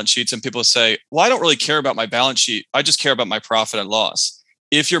awful balance sheets and people say, well, I don't really care about my balance sheet. I just care about my profit and loss.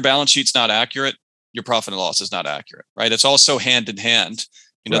 If your balance sheet's not accurate, your profit and loss is not accurate, right? It's also hand in hand.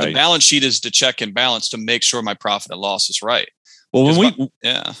 The balance sheet is to check and balance to make sure my profit and loss is right. Well,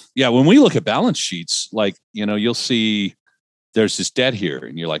 when we look at balance sheets, like, you'll see there's this debt here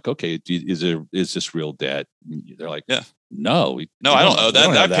and you're like, okay, is this real debt? And they're like, no, I don't owe that.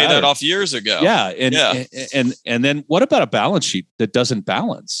 I paid that off years ago. Yeah. And then what about a balance sheet that doesn't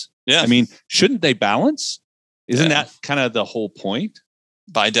balance? Yeah. I mean, shouldn't they balance? Isn't that kind of the whole point?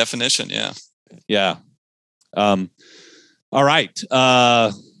 By definition. Yeah. Yeah. All right.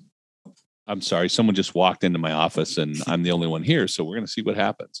 I'm sorry. Someone just walked into my office and I'm the only one here. So we're going to see what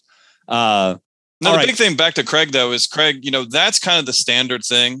happens. Big thing back to Craig, though, is Craig, that's kind of the standard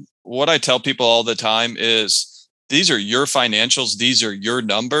thing. What I tell people all the time is these are your financials. These are your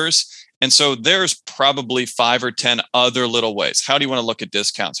numbers. And so there's probably 5 or 10 other little ways. How do you want to look at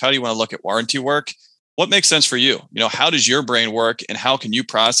discounts? How do you want to look at warranty work? What makes sense for you? How does your brain work and how can you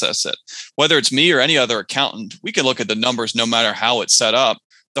process it? Whether it's me or any other accountant, we can look at the numbers no matter how it's set up.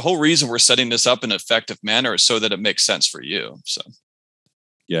 The whole reason we're setting this up in an effective manner is so that it makes sense for you. So,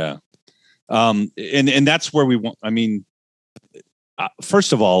 yeah. And that's where we want,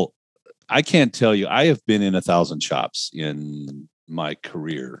 first of all, I can't tell you, I have been in 1,000 shops in my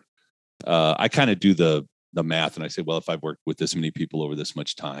career. I kind of do the math and I say, well, if I've worked with this many people over this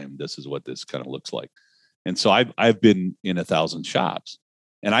much time, this is what this kind of looks like. And so I've been in 1,000 shops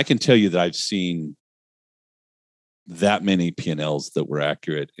and I can tell you that I've seen that many P&Ls that were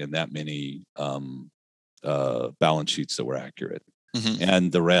accurate and that many balance sheets that were accurate. Mm-hmm.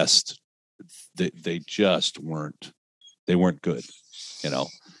 And the rest, they just weren't good,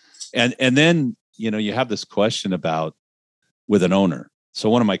 And then, you have this question about with an owner, So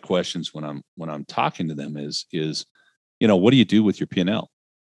one of my questions when I'm talking to them is, what do you do with your P&L?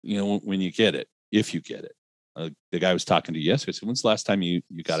 When you get it, if you get it. The guy I was talking to yesterday said, when's the last time you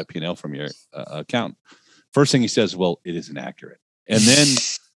got a P&L from your account? First thing he says, well, it isn't accurate. And then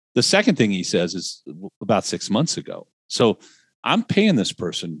the second thing he says is about 6 months ago. So I'm paying this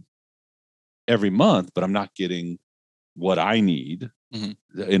person every month, but I'm not getting what I need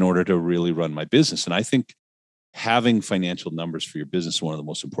in order to really run my business. And I think having financial numbers for your business is one of the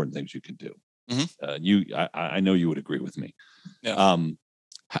most important things you can do. I know you would agree with me. Yeah.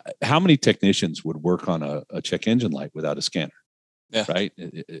 How many technicians would work on a check engine light without a scanner? Yeah. Right.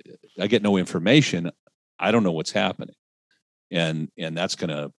 I get no information. I don't know what's happening. And that's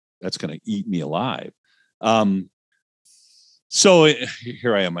gonna eat me alive. So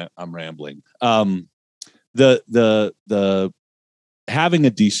here I am. I'm rambling. The having a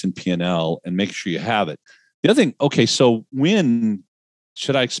decent P&L and making sure you have it. The other thing. Okay. So when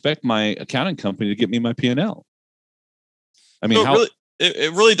should I expect my accounting company to get me my P&L? I mean, so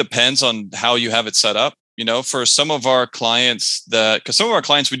it really depends on how you have it set up. For some of our clients because some of our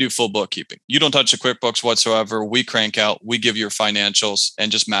clients, we do full bookkeeping. You don't touch the QuickBooks whatsoever. We crank out, we give your financials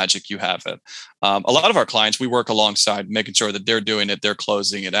and just magic, you have it. A lot of our clients, we work alongside making sure that they're doing it, they're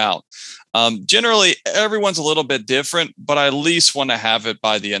closing it out. Generally, everyone's a little bit different, but I at least want to have it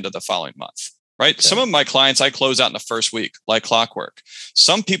by the end of the following month. Right. Okay. Some of my clients I close out in the first week, like clockwork.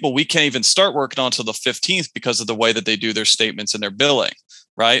 Some people we can't even start working on until the 15th because of the way that they do their statements and their billing.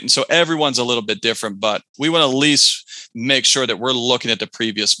 Right. And so everyone's a little bit different, but we want to at least make sure that we're looking at the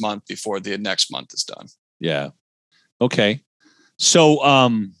previous month before the next month is done. Yeah. Okay. So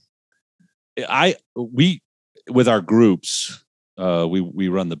we with our groups, we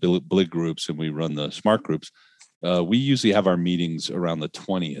run the BLIG groups and we run the SMART groups. We usually have our meetings around the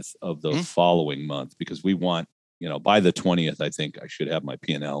 20th of the following month because we want, by the 20th, I think I should have my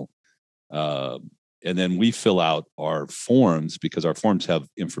P&L. And then we fill out our forms because our forms have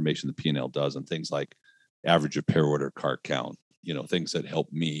information the P&L does on things like average repair order, car count, things that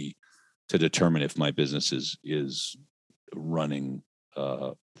help me to determine if my business is running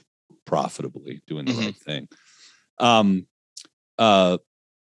profitably, doing the right thing.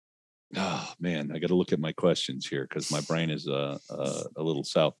 Oh man, I got to look at my questions here because my brain is a little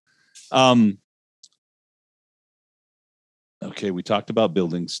south. Okay, we talked about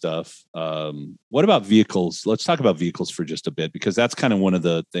building stuff. What about vehicles? Let's talk about vehicles for just a bit because that's kind of one of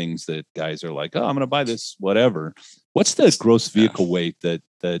the things that guys are like, oh, I'm going to buy this, whatever. What's the gross vehicle weight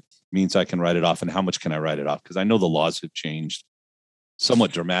that means I can write it off, and how much can I write it off? Because I know the laws have changed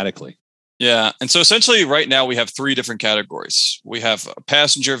somewhat dramatically. Yeah. And so essentially right now we have 3 different categories. We have a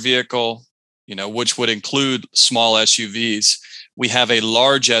passenger vehicle, which would include small SUVs. We have a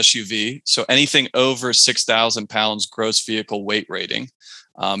large SUV. So anything over 6,000 pounds gross vehicle weight rating.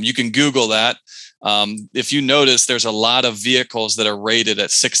 You can Google that. If you notice, there's a lot of vehicles that are rated at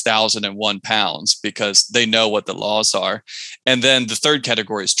 6,001 pounds because they know what the laws are. And then the third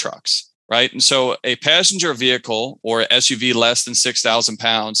category is trucks, right? And so a passenger vehicle or SUV less than 6,000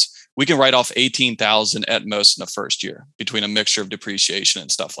 pounds, we can write off 18,000 at most in the first year between a mixture of depreciation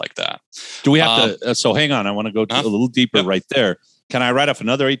and stuff like that. Do we have to? So hang on, I want to go a little deeper right there. Can I write off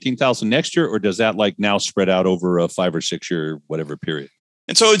another 18,000 next year, or does that now spread out over a 5 or 6 year whatever period?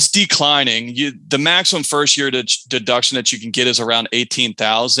 And so it's declining. The maximum first year deduction that you can get is around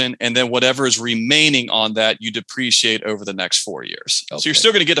 18,000, and then whatever is remaining on that you depreciate over the next 4 years. Okay. So you're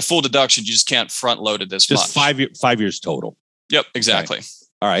still going to get a full deduction. You just can't front load it this much. Just 5 years total. Yep, exactly. Okay.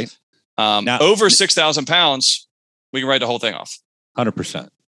 All right. Now, over 6,000 pounds, we can write the whole thing off. 100%.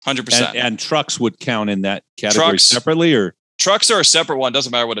 100%. And trucks would count in that category separately, or trucks are a separate one.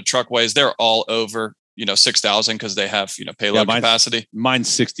 Doesn't matter what a truck weighs. They're all over, 6,000 because they have, payload capacity. Mine's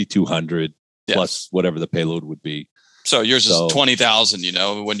 6,200 plus whatever the payload would be. So yours is 20,000,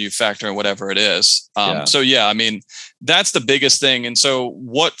 when you factor in whatever it is. So that's the biggest thing. And so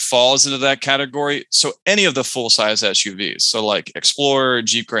what falls into that category? So any of the full size SUVs, so like Explorer,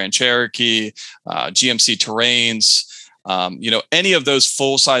 Jeep Grand Cherokee, GMC Terrains, any of those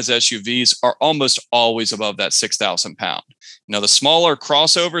full size SUVs are almost always above that 6,000 pound. The smaller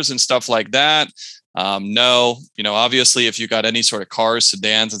crossovers and stuff like that. No, obviously if you got any sort of cars,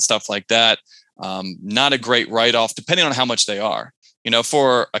 sedans and stuff like that, not a great write-off, depending on how much they are.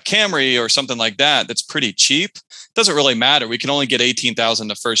 For a Camry or something like that, that's pretty cheap. Doesn't really matter. We can only get 18,000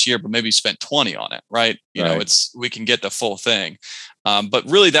 the first year, but maybe you spent 20 on it, right? We can get the full thing. But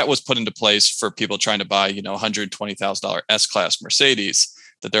really that was put into place for people trying to buy, $120,000 S-Class Mercedes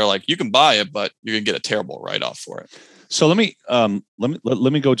that they're like, you can buy it, but you're going to get a terrible write-off for it. So let me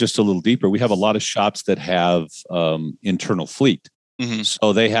go just a little deeper. We have a lot of shops that have internal fleet. Mhm.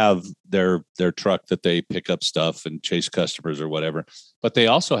 So they have their truck that they pick up stuff and chase customers or whatever, but they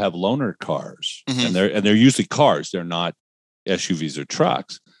also have loaner cars, Mhm. and they're usually cars. They're not SUVs or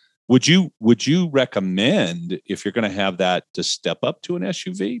trucks. Would you recommend, if you're going to have that, to step up to an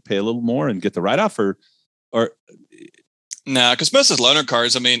SUV, pay a little more and get the write off, or Nah, because most of those loaner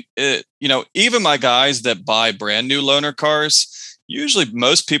cars, I mean, even my guys that buy brand new loaner cars, usually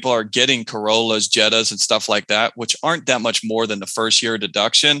most people are getting Corollas, Jettas, and stuff like that, which aren't that much more than the first year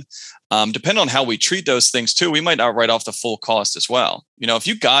deduction. Depending on how we treat those things too, we might not write off the full cost as well. If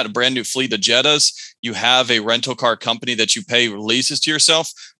you got a brand new fleet of Jettas, you have a rental car company that you pay leases to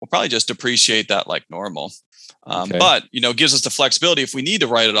yourself, we'll probably just depreciate that like normal. Okay. But gives us the flexibility. If we need to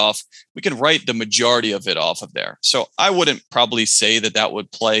write it off, we can write the majority of it off of there. So I wouldn't probably say that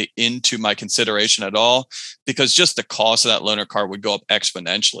would play into my consideration at all, because just the cost of that loaner car would go up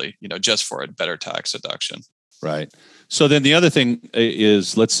exponentially, just for a better tax deduction. Right. So then the other thing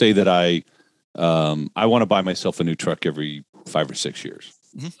is, let's say that I want to buy myself a new truck every 5 or 6 years.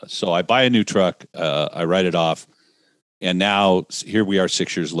 Mm-hmm. So I buy a new truck, I write it off, and now here we are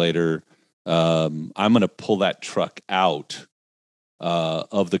 6 years later. I'm going to pull that truck out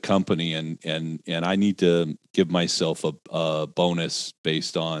of the company, and I need to give myself a bonus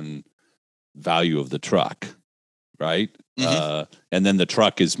based on value of the truck, right? Mm-hmm. And then the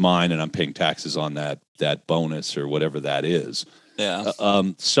truck is mine, and I'm paying taxes on that bonus or whatever that is. Yeah.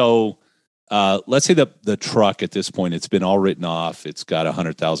 So let's say the truck at this point, it's been all written off. It's got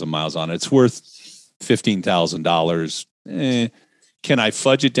 100,000 miles on it. It's worth $15,000. Can I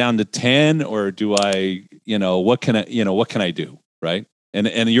fudge it down to 10, or do I, what can I do? Right.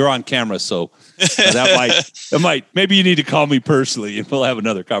 And you're on camera, so maybe you need to call me personally and we'll have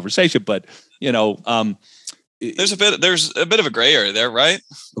another conversation. But, there's a bit of a gray area there, right?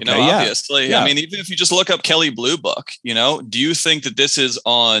 Obviously. Yeah. I mean, even if you just look up Kelley Blue Book, do you think that this is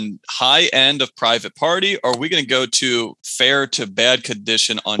on high end of private party, or are we going to go to fair to bad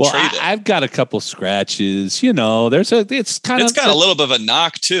condition on trade-in? I've got a couple scratches. It's got a little bit of a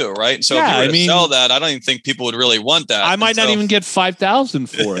knock too, right? So if you were to sell that, I don't even think people would really want that. I might not even get 5,000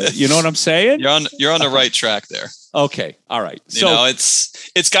 for it. You know what I'm saying? You're on the right track there. Okay. All right. So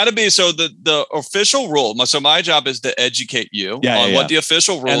it's got to be, so the official rule. So my job is to educate you on what the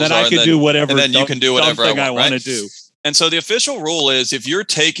official rules are. And then I can do whatever. And then you can do whatever I want to do. And so the official rule is, if you're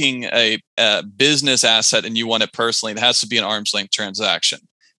taking a business asset and you want it personally, it has to be an arm's length transaction.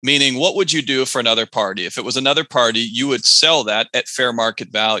 Meaning, what would you do for another party? If it was another party, you would sell that at fair market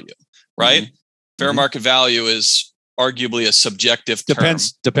value, right? Mm-hmm. Fair market value is arguably a subjective term.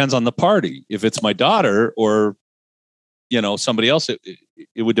 Depends on the party. If it's my daughter or somebody else,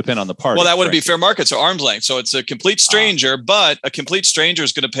 it would depend on the party. Well, that wouldn't be fair market. So arm's length. So it's a complete stranger, but a complete stranger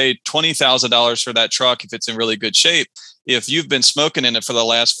is going to pay $20,000 for that truck if it's in really good shape. If you've been smoking in it for the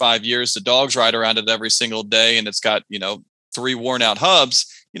last 5 years, the dogs ride around it every single day, and it's got 3 worn out hubs.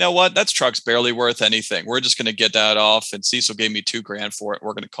 You know what? That truck's barely worth anything. We're just going to get that off. And Cecil gave me $2,000 for it.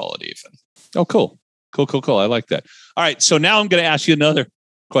 We're going to call it even. Oh, cool. I like that. All right. So now I'm going to ask you another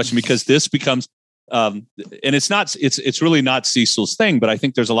question, because this becomes, and it's really not Cecil's thing, but I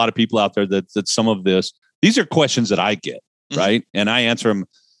think there's a lot of people out there that some of these are questions that I get, right? And I answer them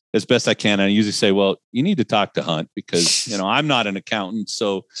as best I can. And I usually say, well, you need to talk to Hunt, because, I'm not an accountant.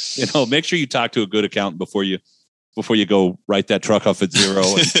 So, make sure you talk to a good accountant before you go write that truck off at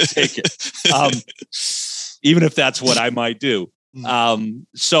zero and take it. Even if that's what I might do. I'm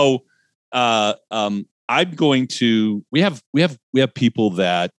going to, we have people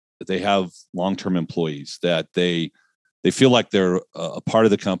that they have long-term employees that they feel like they're a part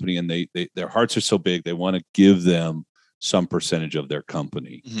of the company, and their hearts are so big, they want to give them some percentage of their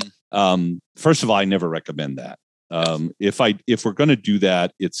company. Mm-hmm. First of all, I never recommend that. If we're going to do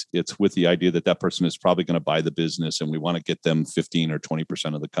that, it's with the idea that person is probably going to buy the business, and we want to get them 15 or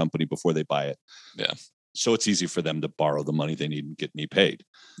 20% of the company before they buy it. Yeah. So it's easy for them to borrow the money they need and get me paid.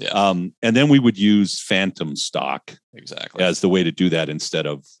 Yeah. And then we would use phantom stock as the way to do that instead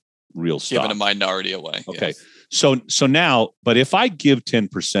of real stock. Giving a minority away. Okay. Yes. So now, but if I give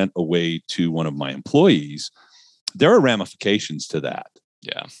 10% away to one of my employees, there are ramifications to that.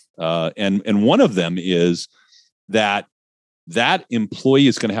 Yeah. And one of them is that employee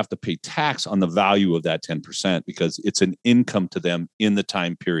is going to have to pay tax on the value of that 10%, because it's an income to them in the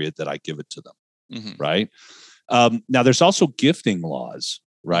time period that I give it to them. Mm-hmm. Right. Now there's also gifting laws,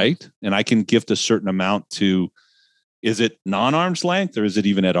 right? And I can gift a certain amount to, is it non-arm's length, or is it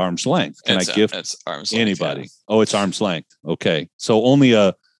even at arm's length? Can I gift anybody? Yeah. Oh, it's arm's length. Okay. So only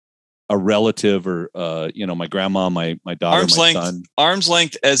a relative, or, my grandma, my daughter, my son. Arm's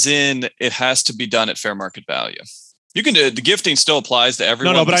length as in it has to be done at fair market value. You can do the gifting still applies to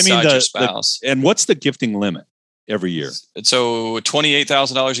everyone. No, but I mean your spouse. And what's the gifting limit every year? So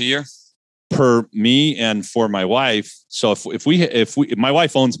 $28,000 a year per me and for my wife. So if my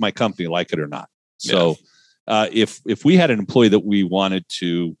wife owns my company, like it or not. So if we had an employee that we wanted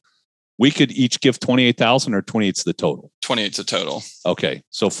to, we could each give 28,000 or 28's the total. 28's the total. Okay,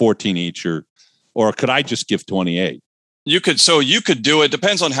 so 14 each, or could I just give 28? You could do it.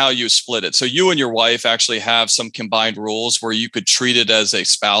 Depends on how you split it. So you and your wife actually have some combined rules where you could treat it as a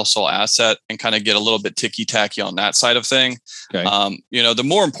spousal asset and kind of get a little bit ticky tacky on that side of thing. Okay. The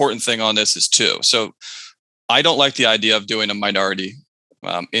more important thing on this is two. So I don't like the idea of doing a minority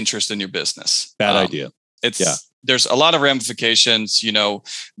interest in your business. Bad idea. There's a lot of ramifications.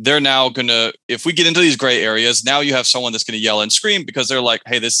 They're now going to, if we get into these gray areas, now you have someone that's going to yell and scream because they're like,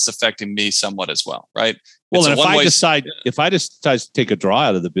 hey, this is affecting me somewhat as well. Right. Well, and if I decide to take a draw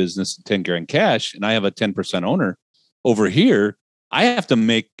out of the business, 10 grand cash, and I have a 10% owner over here, I have to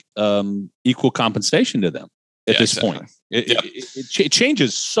make equal compensation to them at this point. It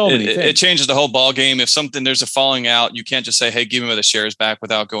changes so many things. It changes the whole ball game. If there's a falling out, you can't just say, hey, give me the shares back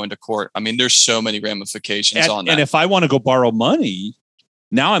without going to court. I mean, there's so many ramifications on that. And if I want to go borrow money,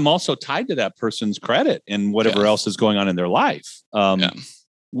 now I'm also tied to that person's credit and whatever else is going on in their life.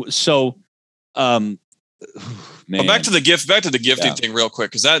 So, but back to the gifting thing real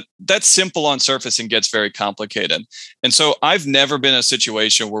quick, because that's simple on surface and gets very complicated. And so I've never been in a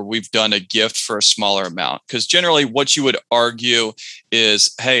situation where we've done a gift for a smaller amount, because generally what you would argue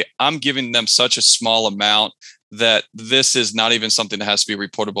is, hey, I'm giving them such a small amount that this is not even something that has to be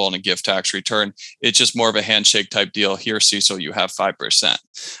reportable on a gift tax return. It's just more of a handshake type deal. Here, Cecil, you have 5%.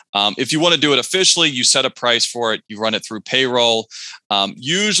 If you want to do it officially, you set a price for it. You run it through payroll.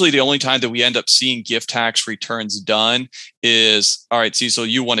 Usually the only time that we end up seeing gift tax returns done is, all right, Cecil,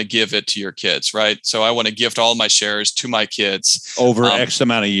 you want to give it to your kids, right? So I want to gift all my shares to my kids. Over X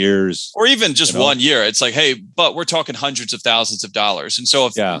amount of years. Or even just 1 year. It's like, hey, but we're talking hundreds of thousands of dollars. And so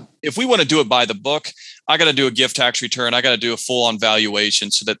if we want to do it by the book, I got to do a gift tax return. I got to do a full on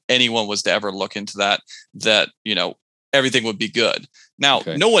valuation so that anyone was to ever look into that, everything would be good. Now,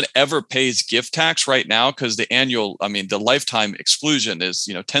 no one ever pays gift tax right now because the lifetime exclusion is,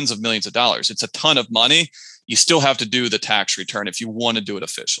 tens of millions of dollars. It's a ton of money. You still have to do the tax return if you want to do it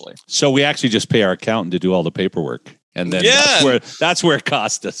officially. So we actually just pay our accountant to do all the paperwork. And then that's where it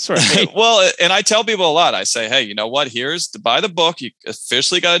cost us, right? Well, and I tell people a lot. I say, hey, you know what? Here's by the book. You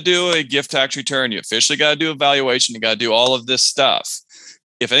officially got to do a gift tax return. You officially got to do a valuation. You got to do all of this stuff.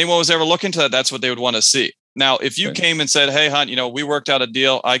 If anyone was ever looking to that, that's what they would want to see. Now, if you came and said, hey, Hunt, we worked out a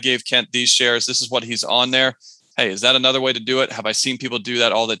deal. I gave Kent these shares. This is what he's on there. Hey, is that another way to do it? Have I seen people do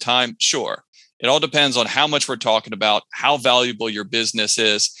that all the time? Sure. It all depends on how much we're talking about, how valuable your business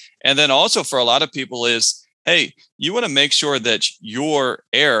is. And then also for a lot of people is, hey, you want to make sure that your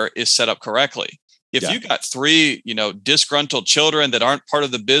heir is set up correctly. If you got 3, disgruntled children that aren't part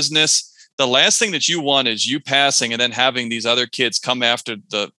of the business, the last thing that you want is you passing and then having these other kids come after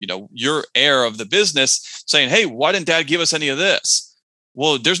your heir of the business saying, hey, why didn't dad give us any of this?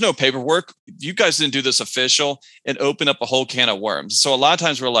 Well, there's no paperwork. You guys didn't do this official, and open up a whole can of worms. So a lot of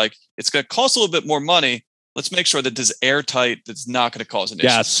times we're like, it's going to cost a little bit more money. Let's make sure that this is airtight. That's not going to cause an issue.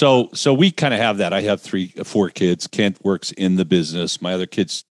 Yeah. So we kind of have that. I have 4 kids. Kent works in the business. My other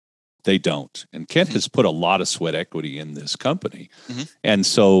kids, they don't. And Kent has put a lot of sweat equity in this company. Mm-hmm. And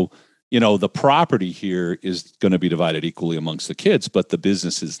so, the property here is going to be divided equally amongst the kids, but the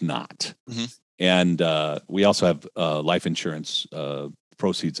business is not. Mm-hmm. And we also have life insurance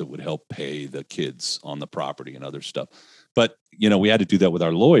proceeds that would help pay the kids on the property and other stuff. But, we had to do that with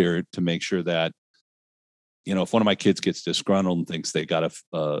our lawyer to make sure that, if one of my kids gets disgruntled and thinks they got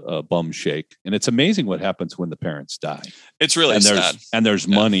a bum shake, and it's amazing what happens when the parents die. It's really sad. And there's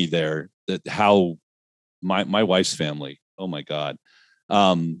money there that how my wife's family, oh my God.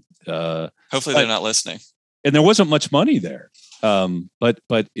 Hopefully they're not listening. And there wasn't much money there.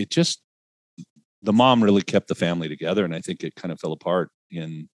 But it just, the mom really kept the family together. And I think it kind of fell apart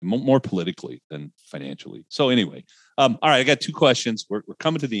in more politically than financially. So anyway, all right, I got 2 questions. We're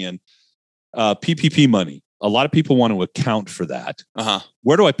coming to the end. PPP money. A lot of people want to account for that.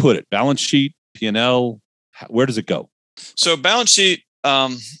 Where do I put it? Balance sheet, P&L? Where does it go? So balance sheet.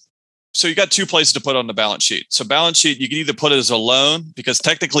 So you got 2 places to put it on the balance sheet. So balance sheet, you can either put it as a loan because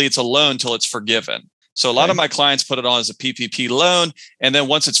technically it's a loan till it's forgiven. So a lot of my clients put it on as a PPP loan. And then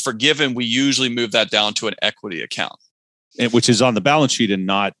once it's forgiven, we usually move that down to an equity account. Which is on the balance sheet and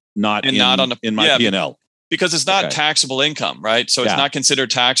not in my P&L. Because it's not taxable income, right? So it's not considered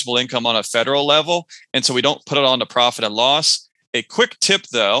taxable income on a federal level. And so we don't put it on the profit and loss. A quick tip,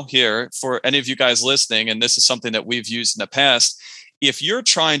 though, here for any of you guys listening, and this is something that we've used in the past. If you're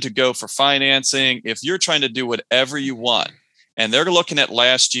trying to go for financing, if you're trying to do whatever you want, and they're looking at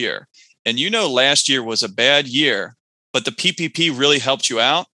last year, and last year was a bad year, but the PPP really helped you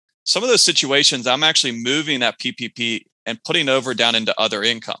out, some of those situations, I'm actually moving that PPP and putting over down into other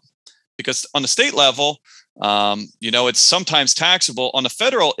income. Because on the state level, it's sometimes taxable. On the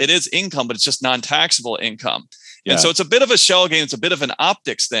federal, it is income, but it's just non-taxable income. Yeah. And so it's a bit of a shell game. It's a bit of an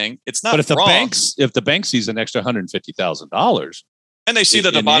optics thing. It's not. But if the bank sees an extra $150,000, and they see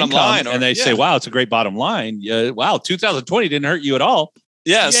that the bottom income, line, and they say, "Wow, it's a great bottom line." Wow, 2020 didn't hurt you at all.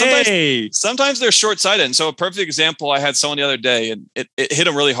 Yeah, sometimes they're short-sighted. And so a perfect example, I had someone the other day, and it hit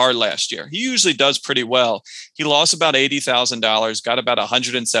him really hard last year. He usually does pretty well. He lost about $80,000, got about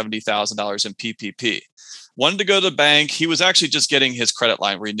 $170,000 in PPP. Wanted to go to the bank. He was actually just getting his credit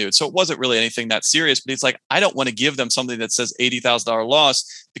line renewed. So it wasn't really anything that serious, but he's like, I don't want to give them something that says $80,000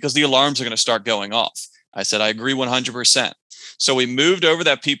 loss because the alarms are going to start going off. I said, I agree 100%. So we moved over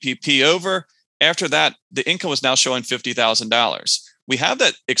that PPP over. After that, the income was now showing $50,000. We have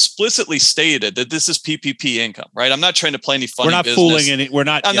that explicitly stated that this is PPP income, right? I'm not trying to play any funny business. We're not fooling any. We're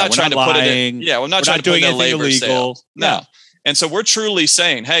not. I'm not trying to put it in. Yeah, we're not trying to put in a labor illegal. Sale. No. And so we're truly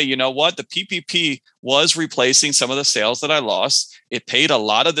saying, hey, you know what? The PPP was replacing some of the sales that I lost. It paid a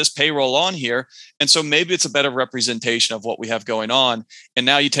lot of this payroll on here. And so maybe it's a better representation of what we have going on. And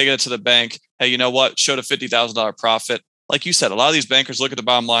now you take it to the bank. Hey, you know what? Showed a $50,000 profit. Like you said, a lot of these bankers look at the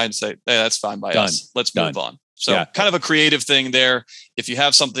bottom line and say, hey, that's fine by us. Let's move on. So kind of a creative thing there. If you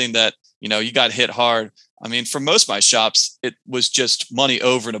have something that, you got hit hard. I mean, for most of my shops, it was just money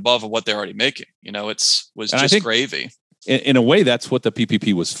over and above of what they're already making. It was just gravy. In a way, that's what the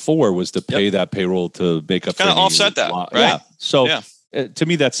PPP was for, was to pay that payroll to make up. Kind of offset that, right? Yeah. So to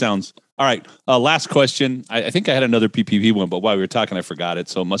me, that sounds all right. Last question. I think I had another PPP one, but while we were talking, I forgot it.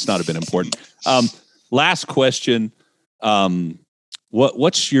 So it must not have been important. Last question.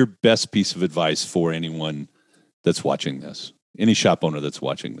 What's your best piece of advice for anyone that's watching this? Any shop owner that's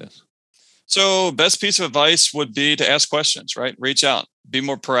watching this? So best piece of advice would be to ask questions, right? Reach out, be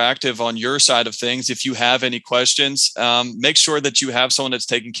more proactive on your side of things. If you have any questions, make sure that you have someone that's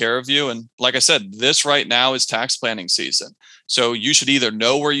taking care of you. And like I said, this right now is tax planning season. So you should either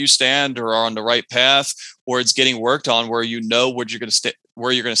know where you stand or are on the right path, or it's getting worked on where you know where you're going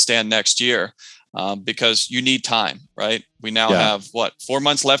to stand next year, because you need time, right? We now have 4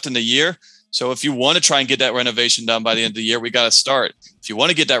 months left in the year. So if you want to try and get that renovation done by the end of the year, we got to start. If you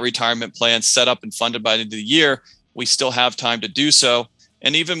want to get that retirement plan set up and funded by the end of the year, we still have time to do so.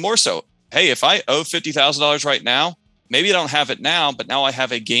 And even more so, hey, if I owe $50,000 right now, maybe I don't have it now, but now I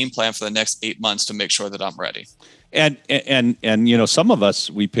have a game plan for the next 8 months to make sure that I'm ready. And some of us,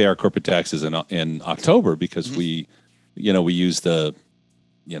 we pay our corporate taxes in October because we use the,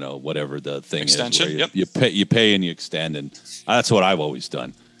 whatever the thing extension, is. You pay and you extend, and that's what I've always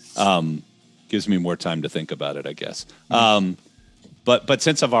done. Gives me more time to think about it, I guess. But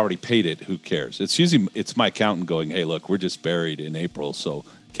since I've already paid it, who cares? It's my accountant going, hey, look, we're just buried in April, so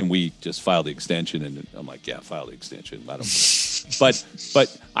can we just file the extension? And I'm like, yeah, file the extension. I don't care.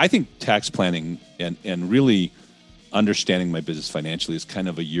 But I think tax planning and really understanding my business financially is kind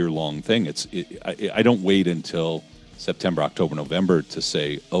of a year-long thing. I don't wait until September, October, November to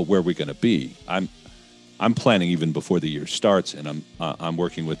say, oh, where are we going to be? I'm planning even before the year starts, and I'm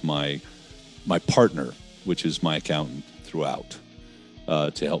working with my partner, which is my accountant, throughout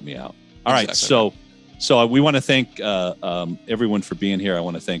to help me out. All right, so we want to thank everyone for being here. I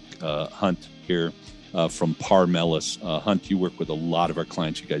want to thank Hunt here from Parmelis. Hunt, you work with a lot of our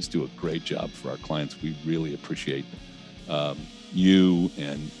clients. You guys do a great job for our clients. We really appreciate you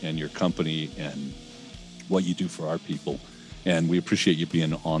and your company and what you do for our people, and we appreciate you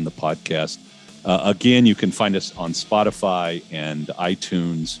being on the podcast. Again, you can find us on Spotify and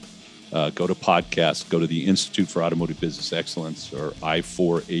iTunes. Go to podcasts, go to the Institute for Automotive Business Excellence, or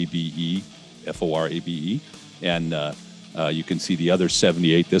I4ABE, FORABE, and you can see the other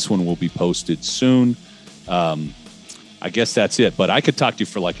 78. This one will be posted soon. I guess that's it, but I could talk to you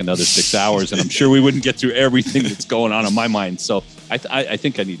for like another 6 hours, and I'm sure we wouldn't get through everything that's going on in my mind. So I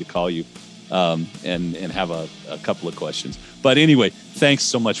think I need to call you and have a couple of questions. But anyway, thanks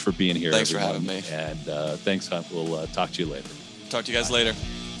so much for being here. Thanks everyone. for having me. And thanks, Hunt. We'll talk to you later. Talk to you guys later.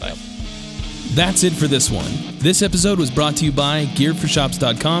 Bye. That's it for this one. This episode was brought to you by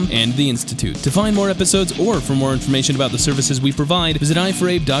GearForShops.com and The Institute. To find more episodes or for more information about the services we provide, visit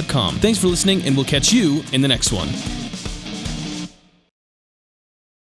i4abe.com. Thanks for listening, and we'll catch you in the next one.